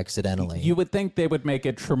do accidentally. You would think they would make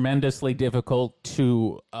it tremendously difficult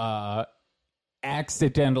to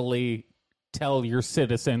accidentally tell your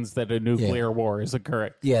citizens that a nuclear war is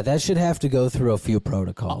occurring. Yeah, that should have to go through a few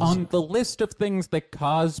protocols. On the list of things that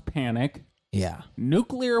cause panic,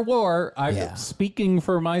 nuclear war, speaking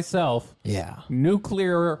for myself,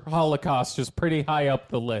 nuclear holocaust is pretty high up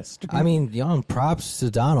the list. I mean, props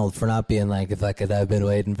to Donald for not being like, if I could have been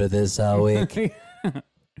waiting for this all week.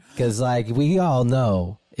 Because, like, we all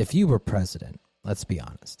know, if you were president, let's be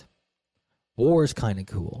honest, war is kind of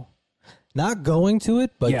cool. Not going to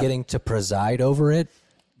it, but getting to preside over it,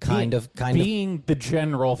 being the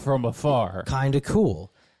general from afar. Kind of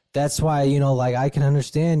cool. That's why, I can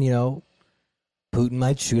understand, Putin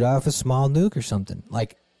might shoot off a small nuke or something.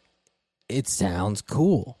 Like, it sounds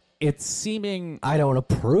cool. It's seeming... I don't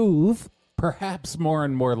approve. Perhaps more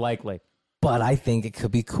and more likely. But I think it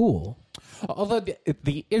could be cool. Although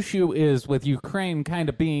the issue is with Ukraine kind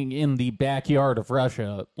of being in the backyard of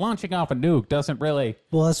Russia, launching off a nuke doesn't really...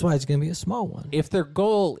 Well, that's why it's going to be a small one. If their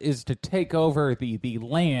goal is to take over the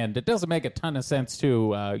land, it doesn't make a ton of sense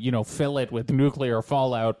to, fill it with nuclear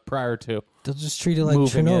fallout prior to... They'll just treat it like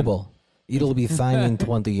Chernobyl. It'll be fine in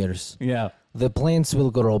 20 years. Yeah. The plants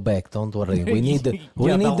will grow back. Don't worry. We need the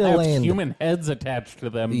land. Human heads attached to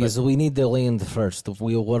them. Yes, we need the land first.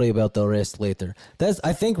 We'll worry about the rest later.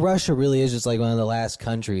 I think Russia really is just like one of the last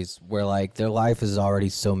countries where like their life is already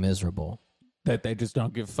so miserable that they just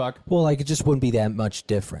don't give a fuck. Well, like it just wouldn't be that much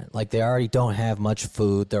different. Like they already don't have much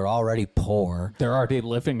food. They're already poor. They're already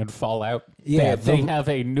living in fallout. Yeah, they have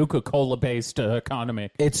a Nuka-Cola based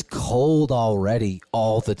economy. It's cold already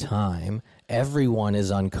all the time. Everyone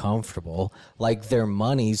is uncomfortable. Like their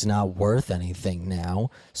money's not worth anything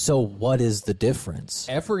now. So what is the difference?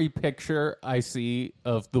 Every picture I see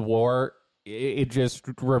of the war, it just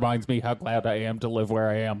reminds me how glad I am to live where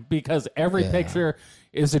I am. Because every picture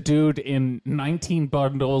is a dude in 19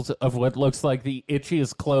 bundles of what looks like the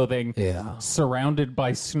itchiest clothing, surrounded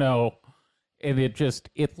by snow. And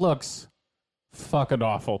it looks fucking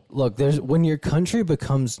awful. Look, when your country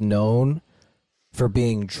becomes known for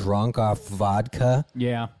being drunk off vodka,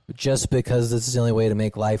 just because this is the only way to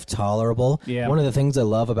make life tolerable. Yeah. One of the things I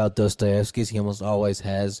love about Dostoevsky is he almost always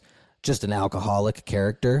has just an alcoholic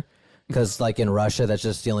character, because like in Russia, that's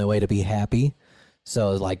just the only way to be happy.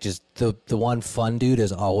 So like just the one fun dude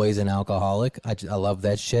is always an alcoholic. I love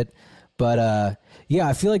that shit. But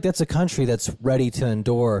I feel like that's a country that's ready to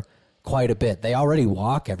endure quite a bit. They already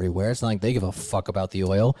walk everywhere. It's not like they give a fuck about the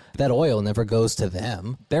oil. That oil never goes to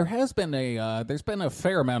them. There has been there's been a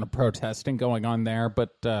fair amount of protesting going on there,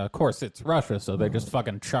 but of course it's Russia, so they just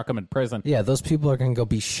fucking chuck them in prison. Yeah, those people are going to go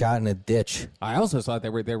be shot in a ditch. I also saw they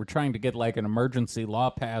were trying to get like an emergency law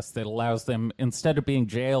passed that allows them, instead of being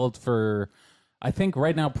jailed for, I think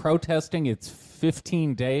right now protesting, it's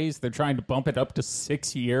 15 days. They're trying to bump it up to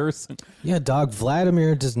 6 years. Yeah, dog,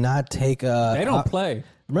 Vladimir does not take a... They don't play.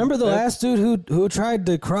 Remember the last dude who tried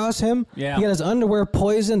to cross him? Yeah. He got his underwear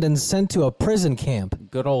poisoned and sent to a prison camp.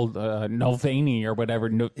 Good old Navalny or whatever.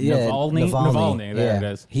 Navalny. There it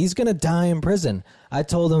is. He's going to die in prison. I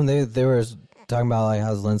told him they were talking about like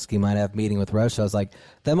how Zelensky might have a meeting with Russia. I was like,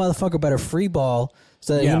 that motherfucker better free ball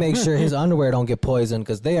so that he makes sure his underwear don't get poisoned,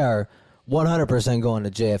 because they are 100% going to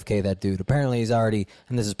JFK, that dude. Apparently he's already,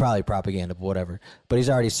 and this is probably propaganda, but whatever, but he's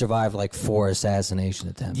already survived like 4 assassination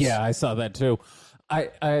attempts. Yeah, I saw that too.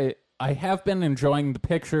 I have been enjoying the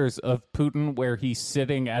pictures of Putin where he's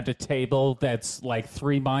sitting at a table that's like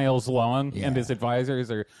 3 miles long, and his advisors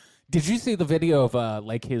are Did you see the video of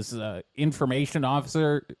like his information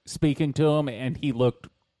officer speaking to him, and he looked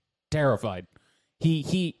terrified.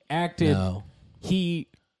 He acted. No. He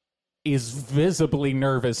is visibly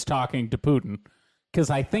nervous talking to Putin because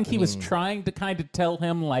I think he was trying to kind of tell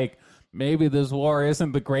him like maybe this war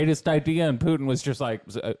isn't the greatest idea, and Putin was just like,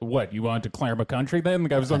 "What, you want to declare a country?" Then the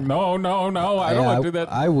guy was like, "No, I don't want to do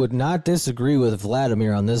that." I would not disagree with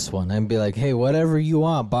Vladimir on this one. I'd be like, "Hey, whatever you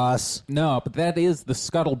want, boss." No, but that is the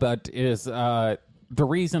scuttlebutt. Is the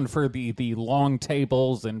reason for the long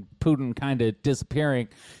tables and Putin kind of disappearing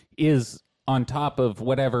is on top of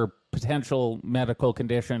whatever potential medical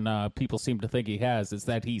condition people seem to think he has, is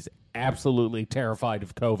that he's absolutely terrified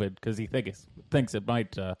of COVID because he thinks it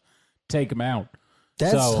might take him out.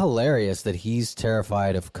 That's hilarious that he's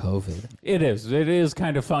terrified of COVID. It is. It is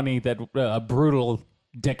kind of funny that a brutal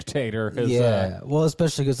dictator has... well,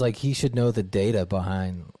 especially because like he should know the data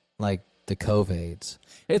behind like the COVIDs.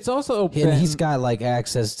 It's also and he's got like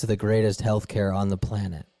access to the greatest healthcare on the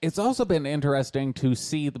planet. It's also been interesting to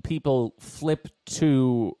see the people flip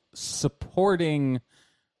to supporting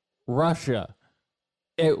Russia.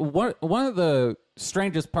 One of the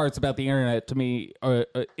strangest parts about the internet to me,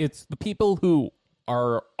 it's the people who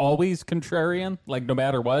are always contrarian, like no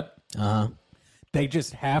matter what. They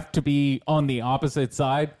just have to be on the opposite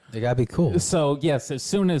side. They gotta be cool. So yes, as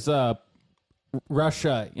soon as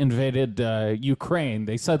Russia invaded Ukraine,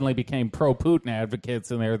 they suddenly became pro-Putin advocates,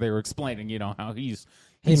 and they were explaining, how he's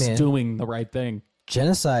doing the right thing.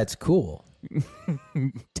 Genocide's cool.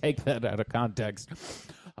 Take that out of context.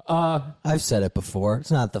 I've said it before. It's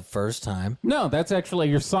not the first time. No, that's actually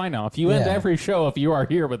your sign-off. You end every show if you are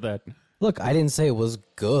here with that. Look, I didn't say it was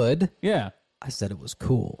good. Yeah. I said it was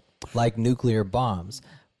cool. Like nuclear bombs.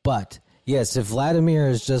 But, yes, if Vladimir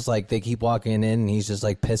is just like, they keep walking in and he's just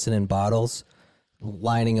like pissing in bottles,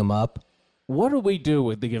 lining them up. What do we do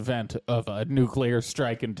with the event of a nuclear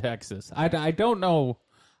strike in Texas? I don't know.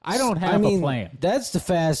 I don't have a plan. That's the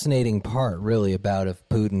fascinating part, really, about if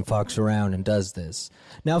Putin fucks around and does this.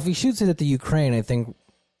 Now, if he shoots it at the Ukraine, I think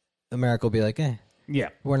America will be like, yeah,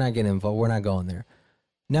 we're not getting involved. We're not going there.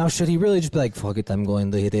 Now, should he really just be like, fuck it, I'm going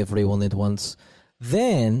to hit everyone at once?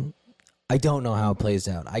 Then, I don't know how it plays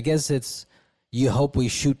out. I guess it's, you hope we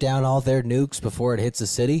shoot down all their nukes before it hits a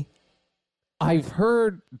city? I've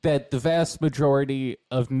heard that the vast majority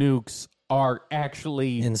of nukes are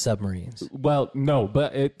actually in submarines. Well, no,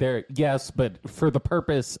 but but for the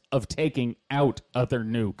purpose of taking out other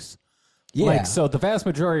nukes. Yeah. Like, so the vast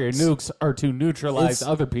majority of nukes are to neutralize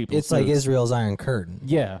other people's It's like Israel's Iron Curtain.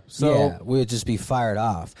 Yeah. So we would just be fired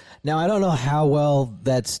off. Now, I don't know how well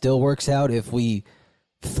that still works out if we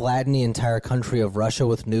flatten the entire country of Russia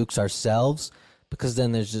with nukes ourselves, because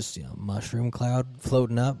then there's just, mushroom cloud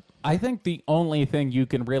floating up. I think the only thing you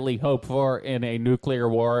can really hope for in a nuclear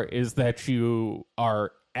war is that you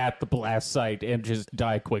are at the blast site and just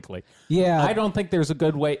die quickly. Yeah. I don't think there's a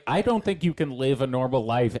good way. I don't think you can live a normal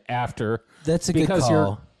life after. That's a good call. Because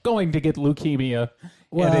you're going to get leukemia,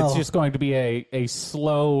 and it's just going to be a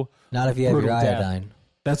slow, not if you have your iodine. Death.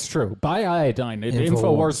 That's true. Buy iodine at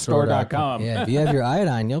InfoWarsStore.com. Yeah, if you have your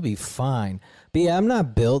iodine, you'll be fine. But yeah, I'm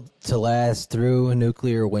not built to last through a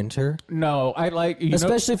nuclear winter. No, I like...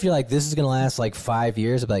 Especially if you're like, this is going to last like 5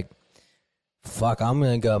 years. I'm like, fuck, I'm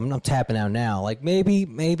going to go. I'm tapping out now. Like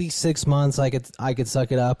maybe 6 months I could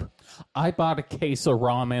suck it up. I bought a case of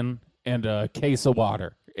ramen and a case of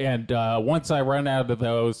water. And once I run out of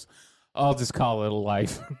those, I'll just call it a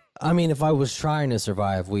life. I mean, if I was trying to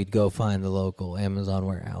survive, we'd go find the local Amazon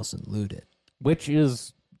warehouse and loot it. Which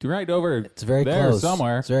is... right over it's very there close.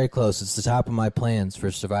 Somewhere. It's very close. It's the top of my plans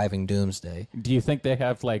for surviving doomsday. Do you think they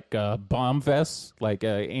have like bomb vests, like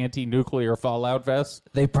anti-nuclear fallout vests?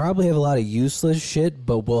 They probably have a lot of useless shit,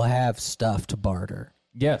 but we'll have stuff to barter.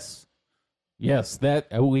 Yes, that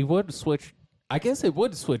we would switch. I guess it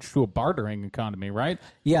would switch to a bartering economy, right?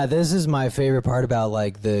 Yeah, this is my favorite part about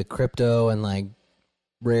like the crypto and like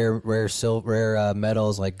rare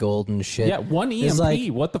metals like gold and shit. Yeah, one EMP. Like,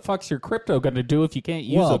 what the fuck's your crypto going to do if you can't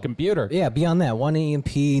use a computer? Yeah, beyond that, one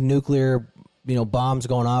EMP, nuclear, bombs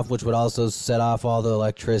going off, which would also set off all the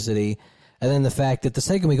electricity. And then the fact that the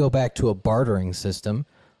second we go back to a bartering system,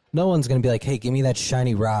 no one's going to be like, hey, give me that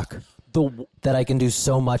shiny rock that I can do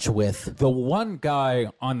so much with. The one guy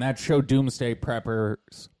on that show, Doomsday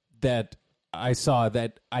Preppers, that I saw,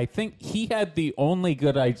 that I think he had the only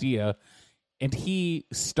good idea. And he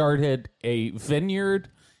started a vineyard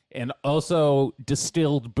and also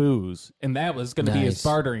distilled booze. And that was going to be his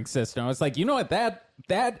bartering system. I was like, you know what?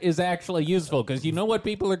 That is actually useful because you know what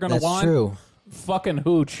people are going to want? That's true. fucking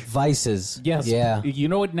hooch. Vices. Yes. Yeah. You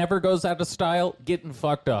know what never goes out of style? Getting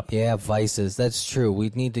fucked up. Yeah, vices. That's true. We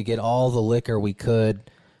need to get all the liquor we could,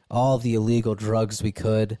 all the illegal drugs we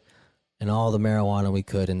could, and all the marijuana we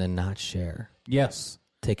could, and then not share. Yes.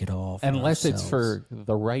 Take it all from Unless it's ourselves. for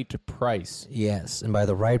the right price. Yes, and by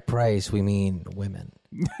the right price, we mean women.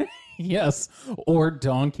 Yes. Or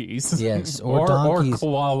donkeys. Yes, or donkeys. Or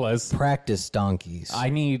koalas. Practice donkeys. I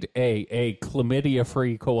need a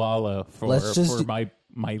chlamydia-free koala for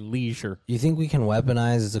my leisure. You think we can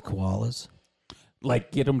weaponize the koalas?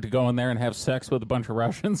 Like, get them to go in there and have sex with a bunch of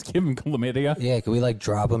Russians, give them chlamydia? Yeah, can we like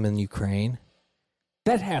drop them in Ukraine?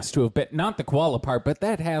 That has to have been, not the koala part, but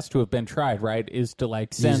that has to have been tried, right? Is to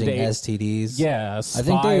like send Using a STDs? Yeah, a I spy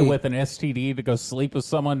think they- with an STD to go sleep with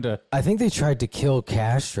someone to... I think they tried to kill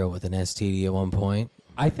Castro with an STD at one point.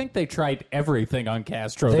 I think they tried everything on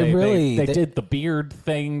Castro. They really- They they- did the beard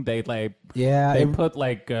thing. They like... Yeah, They it, put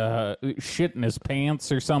like shit in his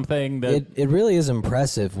pants or something. That it really is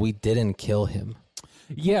impressive we didn't kill him.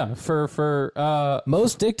 yeah, for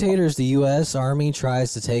Most dictators the U.S. Army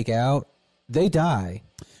tries to take out, they die.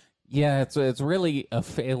 yeah, it's really a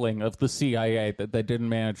failing of the CIA that they didn't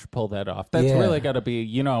manage to pull that off. That's Yeah. really got to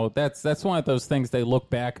be, that's one of those things they look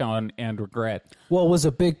back on and regret. Well, it was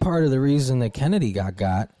a big part of the reason that Kennedy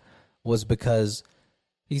got was because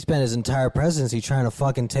he spent his entire presidency trying to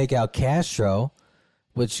fucking take out Castro,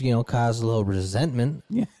 which, caused a little resentment.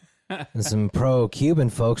 Yeah. And some pro-Cuban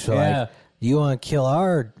folks were Yeah. like, you want to kill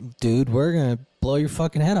our dude, we're going to blow your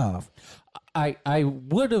fucking head off. I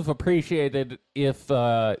would have appreciated if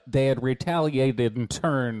they had retaliated in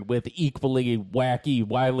turn with equally wacky,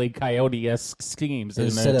 Wile E. Coyote-esque schemes in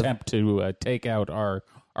Instead an of- attempt to take out our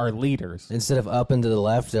leaders. Instead of up and to the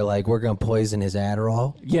left, they're like, we're going to poison his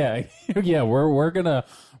Adderall. Yeah, yeah, we're gonna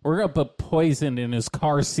put poison in his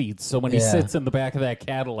car seats so when he Yeah. sits in the back of that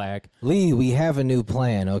Cadillac. Lee, we have a new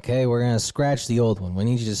plan, okay? We're going to scratch the old one. We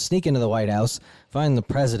need you to sneak into the White House, find the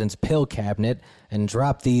president's pill cabinet, and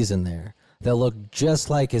drop these in there. They'll look just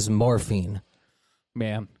like his morphine.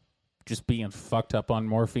 Man, just being fucked up on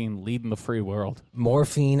morphine, leading the free world.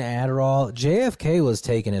 Morphine, Adderall. JFK was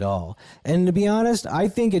taking it all. And to be honest, I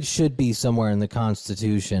think it should be somewhere in the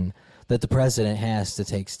Constitution that the president has to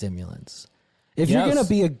take stimulants. If you're Yes. going to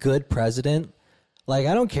be a good president, like,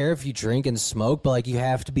 I don't care if you drink and smoke, but, like, you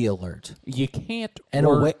have to be alert. You can't And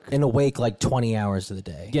work. awake like 20 hours of the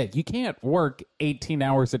day. Yeah, you can't work 18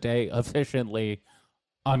 hours a day efficiently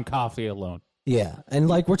on coffee alone. Yeah, and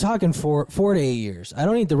like we're talking 4 to 8 years. I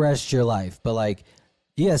don't need the rest of your life, but like,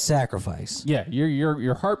 yeah, sacrifice. Yeah,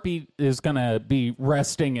 your heartbeat is gonna be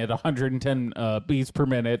resting at 110 beats per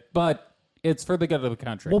minute, but it's for the good of the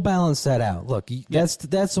country. We'll balance that out. Look,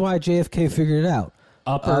 that's why JFK figured it out.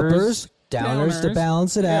 Uppers, downers to downers.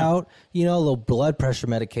 balance it Yeah. out. A little blood pressure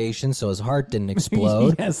medication so his heart didn't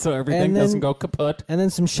explode. yeah, so everything And then- doesn't go kaput. And then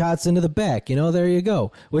some shots into the back. There you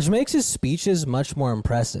go. Which makes his speeches much more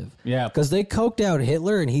impressive. Yeah. Because they coked out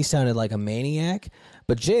Hitler and he sounded like a maniac.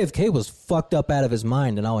 But JFK was fucked up out of his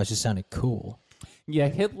mind and always just sounded cool. Yeah,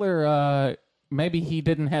 Hitler. Maybe he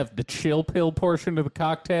didn't have the chill pill portion of the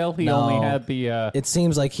cocktail. He only No. had the It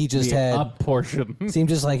seems like he just had... up portion. Seemed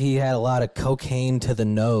just like he had a lot of cocaine to the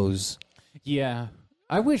nose. Yeah.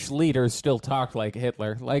 I wish leaders still talked like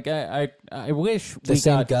Hitler. Like I wish The we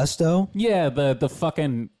same got gusto. yeah the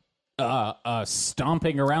fucking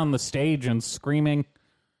stomping around the stage and screaming.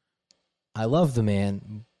 I love the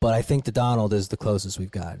man, but I think the Donald is the closest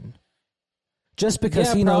we've gotten. Just because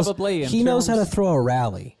Yeah, he knows probably, in he knows how to terms- throw a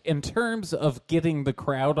rally. In terms of getting the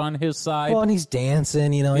crowd on his side, Well, and he's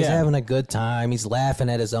dancing. He's Yeah. having a good time. He's laughing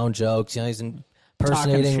at his own jokes. He's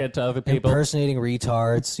impersonating shit to other people. impersonating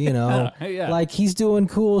retards. Yeah. Like he's doing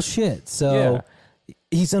cool shit. So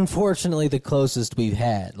he's unfortunately the closest we've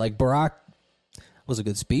had. Like Barack was a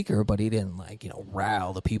good speaker, but he didn't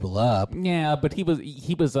rile the people up. yeah, but he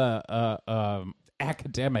was a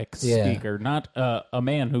academic Yeah. speaker, not a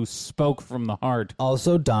man who spoke from the heart.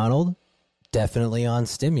 Also, Donald definitely on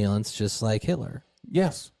stimulants, just like Hitler.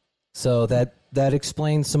 Yes. So that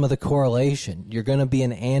explains some of the correlation. You're going to be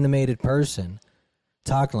an animated person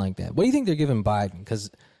talking like that. What do you think they're giving Biden?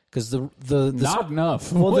 Because the Not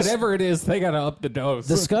enough. Well, this- Whatever it is, they got to up the dose.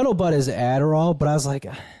 the scuttlebutt is Adderall, but I was like,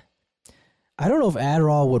 I don't know if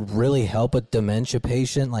Adderall would really help a dementia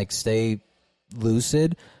patient like stay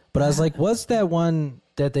lucid. But I was like, what's that one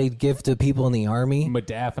that they give to people in the army?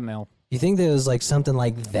 Modafinil. You think there was like something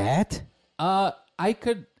like that? I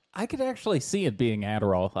could actually see it being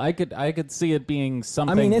Adderall. I could see it being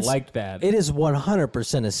something it's like that. It is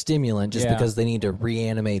 100% a stimulant just Yeah. because they need to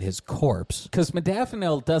reanimate his corpse. Because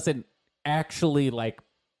modafinil doesn't actually like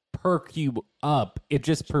perk you up. It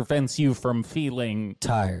just prevents you from feeling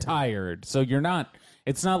tired. So you're not.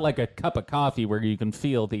 It's not like a cup of coffee where you can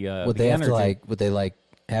feel the Would the they energy.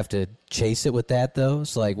 have to chase it with that though?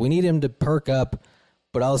 So like we need him to perk up,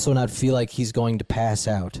 but also not feel like he's going to pass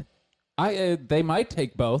out. They might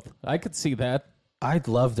take both. I could see that. I'd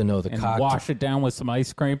love to know the And cocktail. wash it down with some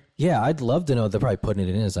ice cream. Yeah, I'd love to know. They're probably putting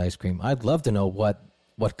it in his ice cream. I'd love to know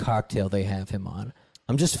what cocktail they have him on.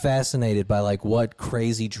 I'm just fascinated by like what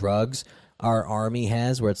crazy drugs our army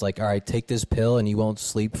has, where it's like, all right, take this pill and you won't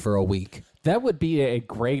sleep for a week. That would be a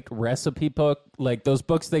great recipe book, like those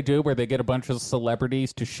books they do where they get a bunch of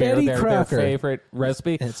celebrities to share Betty their Crocker. favorite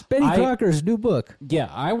recipe. It's Betty Crocker's new book. Yeah,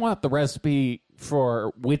 I want the recipe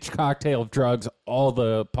for which cocktail of drugs all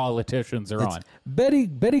the politicians are on.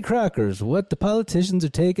 Betty Crocker's what the politicians are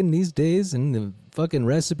taking these days, and the fucking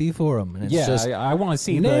recipe for them. And it's Yeah, just I want to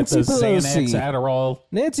see the Nancy Xanax, Pelosi. Adderall.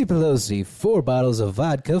 Nancy Pelosi, 4 bottles of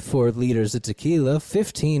vodka, 4 liters of tequila,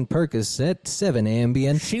 15 Percocet, 7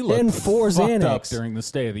 Ambien, She looked and 4 fucked up Xanax. during the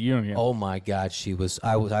State of the Union. Oh my God, she was.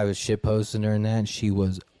 I was shitposting her in that. And she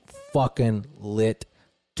was fucking lit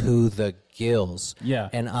to the gills. Yeah.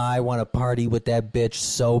 and I want to party with that bitch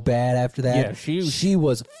so bad after that. Yeah, she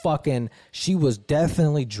was fucking. She was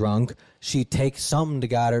definitely drunk. She takes something to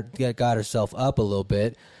got herself up a little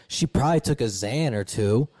bit. She probably took a Xan or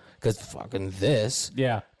two because fucking this.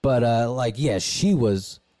 Yeah. But she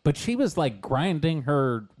was. But she was like grinding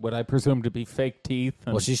her, what I presume to be fake teeth.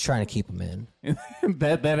 And Well, she's trying to keep them in.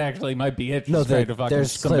 that actually might be it. She's No, trying to fucking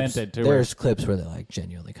there's cement clips. it to her. There's clips where they like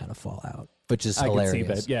genuinely kind of fall out, which is I can hilarious.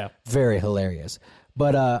 see that, yeah. Very hilarious.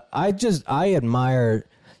 But I admire.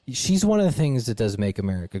 She's one of the things that does make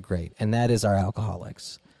America great, and that is our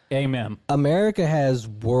alcoholics. Amen. America has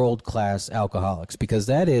world-class alcoholics because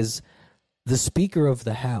that is the Speaker of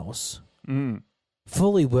the House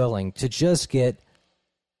fully willing to just get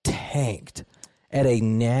tanked at a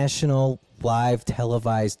national live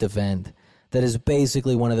televised event that is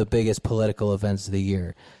basically one of the biggest political events of the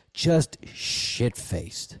year. Just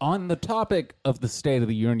shit-faced. On the topic of the State of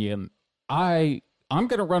the Union, I'm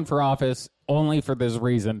going to run for office only for this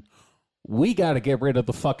reason. We got to get rid of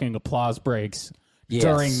the fucking applause breaks Yes.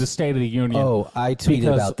 during the State of the Union. Oh, I tweeted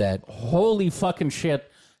Because about that. Holy fucking shit.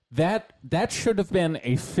 That should have been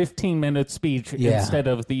a 15-minute speech Yeah. instead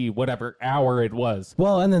of the whatever hour it was.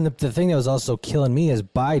 Well, and then the thing that was also killing me is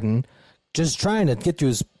Biden just trying to get through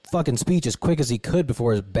his fucking speech as quick as he could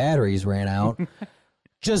before his batteries ran out.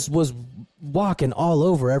 Just was walking all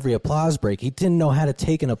over every applause break. He didn't know how to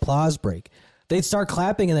take an applause break. They'd start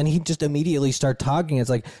clapping, and then he'd just immediately start talking. It's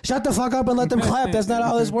like, shut the fuck up and let them clap. That's not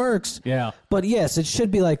how this works. Yeah. But yes, it should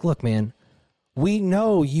be like, look, man, we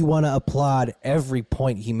know you want to applaud every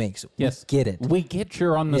point he makes. Yes. We get it. We get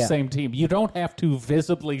you're on the Yeah. same team. You don't have to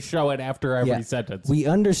visibly show it after every Yeah. sentence. We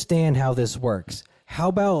understand how this works. How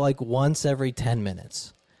about like once every 10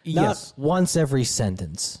 minutes? Yes. Not once every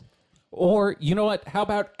sentence. Or, you know what? How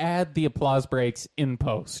about add the applause breaks in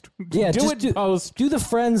post? Yeah, do just it in post. Do the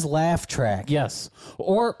Friends laugh track. Yes.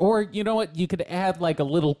 Or you know what? You could add like a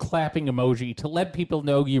little clapping emoji to let people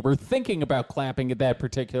know you were thinking about clapping at that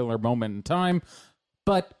particular moment in time,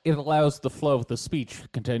 but it allows the flow of the speech to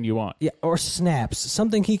continue on. Yeah, or snaps.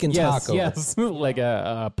 Something he can Yes, talk over. yes. Like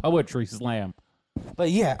a poetry slam.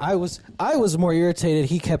 But yeah, I was more irritated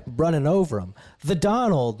he kept running over him. The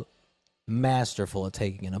Donald, masterful at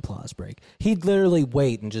taking an applause break. He'd literally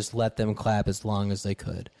wait and just let them clap as long as they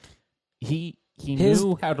could. He His-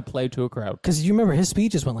 knew how to play to a crowd. Because you remember his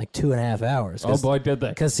speeches went like 2.5 hours. Oh boy, did they.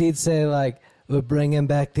 Because he'd say like, we're bringing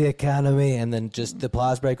back the economy, and then just the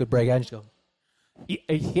applause break would break out and just go,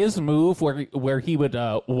 His move where he would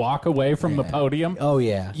walk away from the podium. oh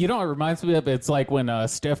yeah. You know what it reminds me of? It's like when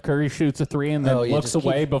Steph Curry shoots a three and then Oh, yeah, looks just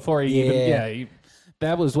away keep- before he even... Yeah. Yeah,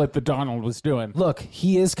 that was what the Donald was doing. Look,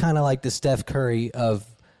 he is kind of like the Steph Curry of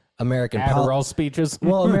American Adderall speeches.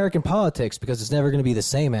 well, American politics, because it's never going to be the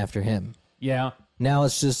same after him. Yeah. Now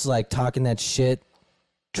it's just like talking that shit,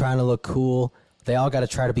 trying to look cool. They all got to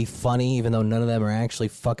try to be funny, even though none of them are actually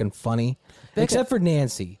fucking funny. Except for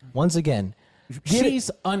Nancy. Once again, She's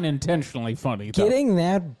unintentionally funny, though. getting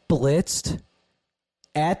that blitzed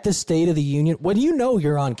at the State of the Union, when you know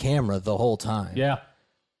you're on camera the whole time. Yeah.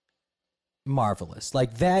 Marvelous.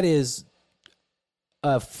 Like that is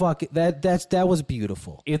that was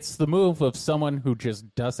beautiful. It's the move of someone who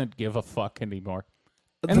just doesn't give a fuck anymore.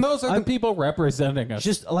 And those are the people representing us.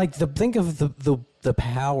 Just like think of the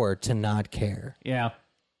power to not care. Yeah.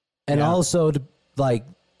 And Yeah. also to like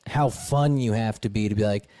how fun you have to be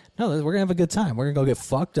like, no, we're gonna have a good time. We're gonna go get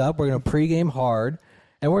fucked up. We're gonna pregame hard,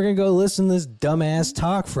 and we're gonna go listen to this dumbass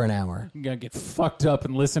talk for an hour. I'm gonna get fucked up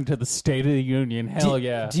and listen to the State of the Union. Hell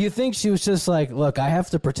yeah. Do you think she was just like, look, I have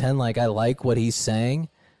to pretend like I like what he's saying,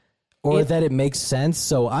 or that it makes sense,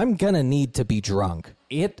 so I'm gonna need to be drunk?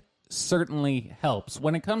 It certainly helps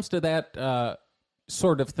when it comes to that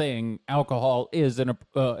sort of thing. Alcohol is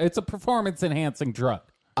it's a performance enhancing drug.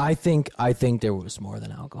 I think there was more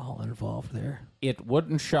than alcohol involved there. It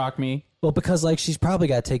wouldn't shock me. Well, because like she's probably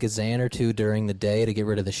got to take a Xan or two during the day to get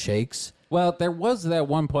rid of the shakes. Well, there was that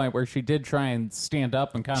one point where she did try and stand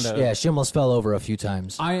up and kind of... Yeah, she almost fell over a few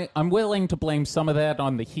times. I'm willing to blame some of that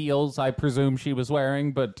on the heels I presume she was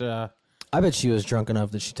wearing, but... I bet she was drunk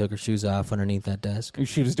enough that she took her shoes off underneath that desk.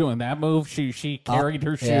 She was doing that move. She carried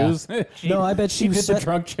her yeah. shoes. No, I bet she did was the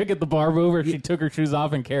drunk chick at the bar move where she took her shoes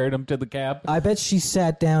off and carried them to the cab. I bet she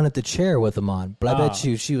sat down at the chair with them on, but I bet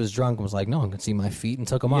she was drunk and was like, no one can see my feet, and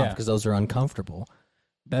took them off because those are uncomfortable.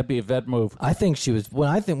 That'd be a vet move. I think she was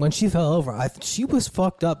when she fell over. She was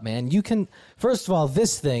fucked up, man. You can first of all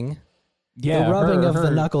this thing, the rubbing of the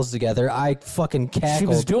knuckles together. I fucking cackled. She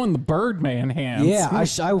was doing the Birdman hands. Yeah, I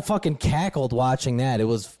fucking cackled watching that.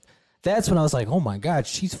 That's when I was like, oh my god,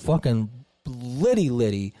 she's fucking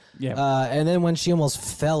litty. Yeah. And then when she almost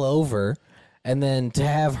fell over, and then to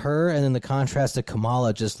have her, and then the contrast to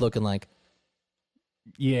Kamala just looking like,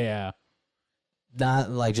 yeah, not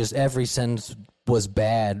like just every sentence was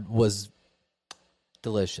bad, was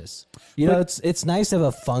delicious. You know, it's nice to have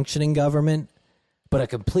a functioning government, but a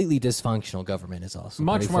completely dysfunctional government is also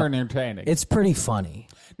much more entertaining. It's pretty funny.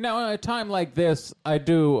 Now, at a time like this, I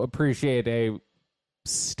do appreciate a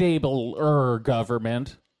stable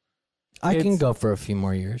government. I can go for a few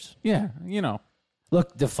more years. Yeah, you know.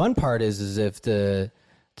 Look, the fun part is if the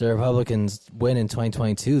Republicans win in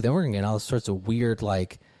 2022, then we're gonna get all sorts of weird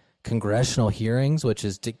like congressional hearings, which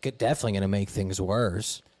is definitely going to make things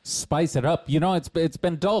worse. Spice it up. You know, it's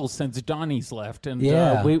been dull since Donnie's left, and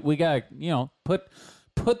we got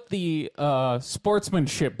put the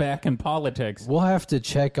sportsmanship back in politics. We'll have to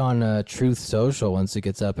check on Truth Social once it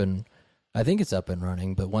gets up, and I think it's up and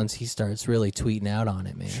running. But once he starts really tweeting out on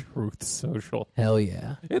it, man, Truth Social. Hell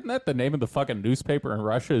yeah! Isn't that the name of the fucking newspaper in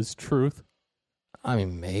Russia? Is Truth? I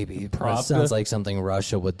mean, maybe. It sounds like something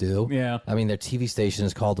Russia would do. Yeah. I mean, their TV station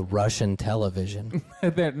is called Russian Television.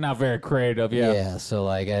 They're not very creative, yeah. Yeah, so,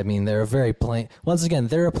 like, I mean, they're very plain. Once again,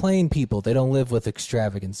 they're a plain people. They don't live with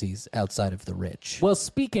extravagancies outside of the rich. Well,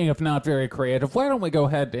 speaking of not very creative, why don't we go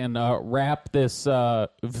ahead and wrap this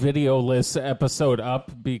videoless episode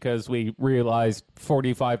up, because we realized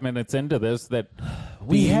 45 minutes into this that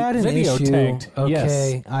we had an video issue. tanked. Okay,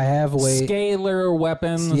 yes. I have a way. Scalar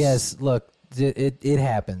weapons. Yes, look. It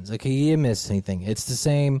happens. Okay, you didn't miss anything. It's the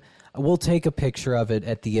same. We'll take a picture of it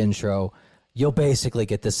at the intro. You'll basically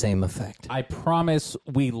get the same effect. I promise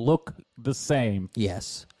we look the same.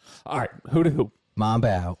 Yes. All right, who to who? Mamba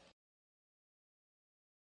out.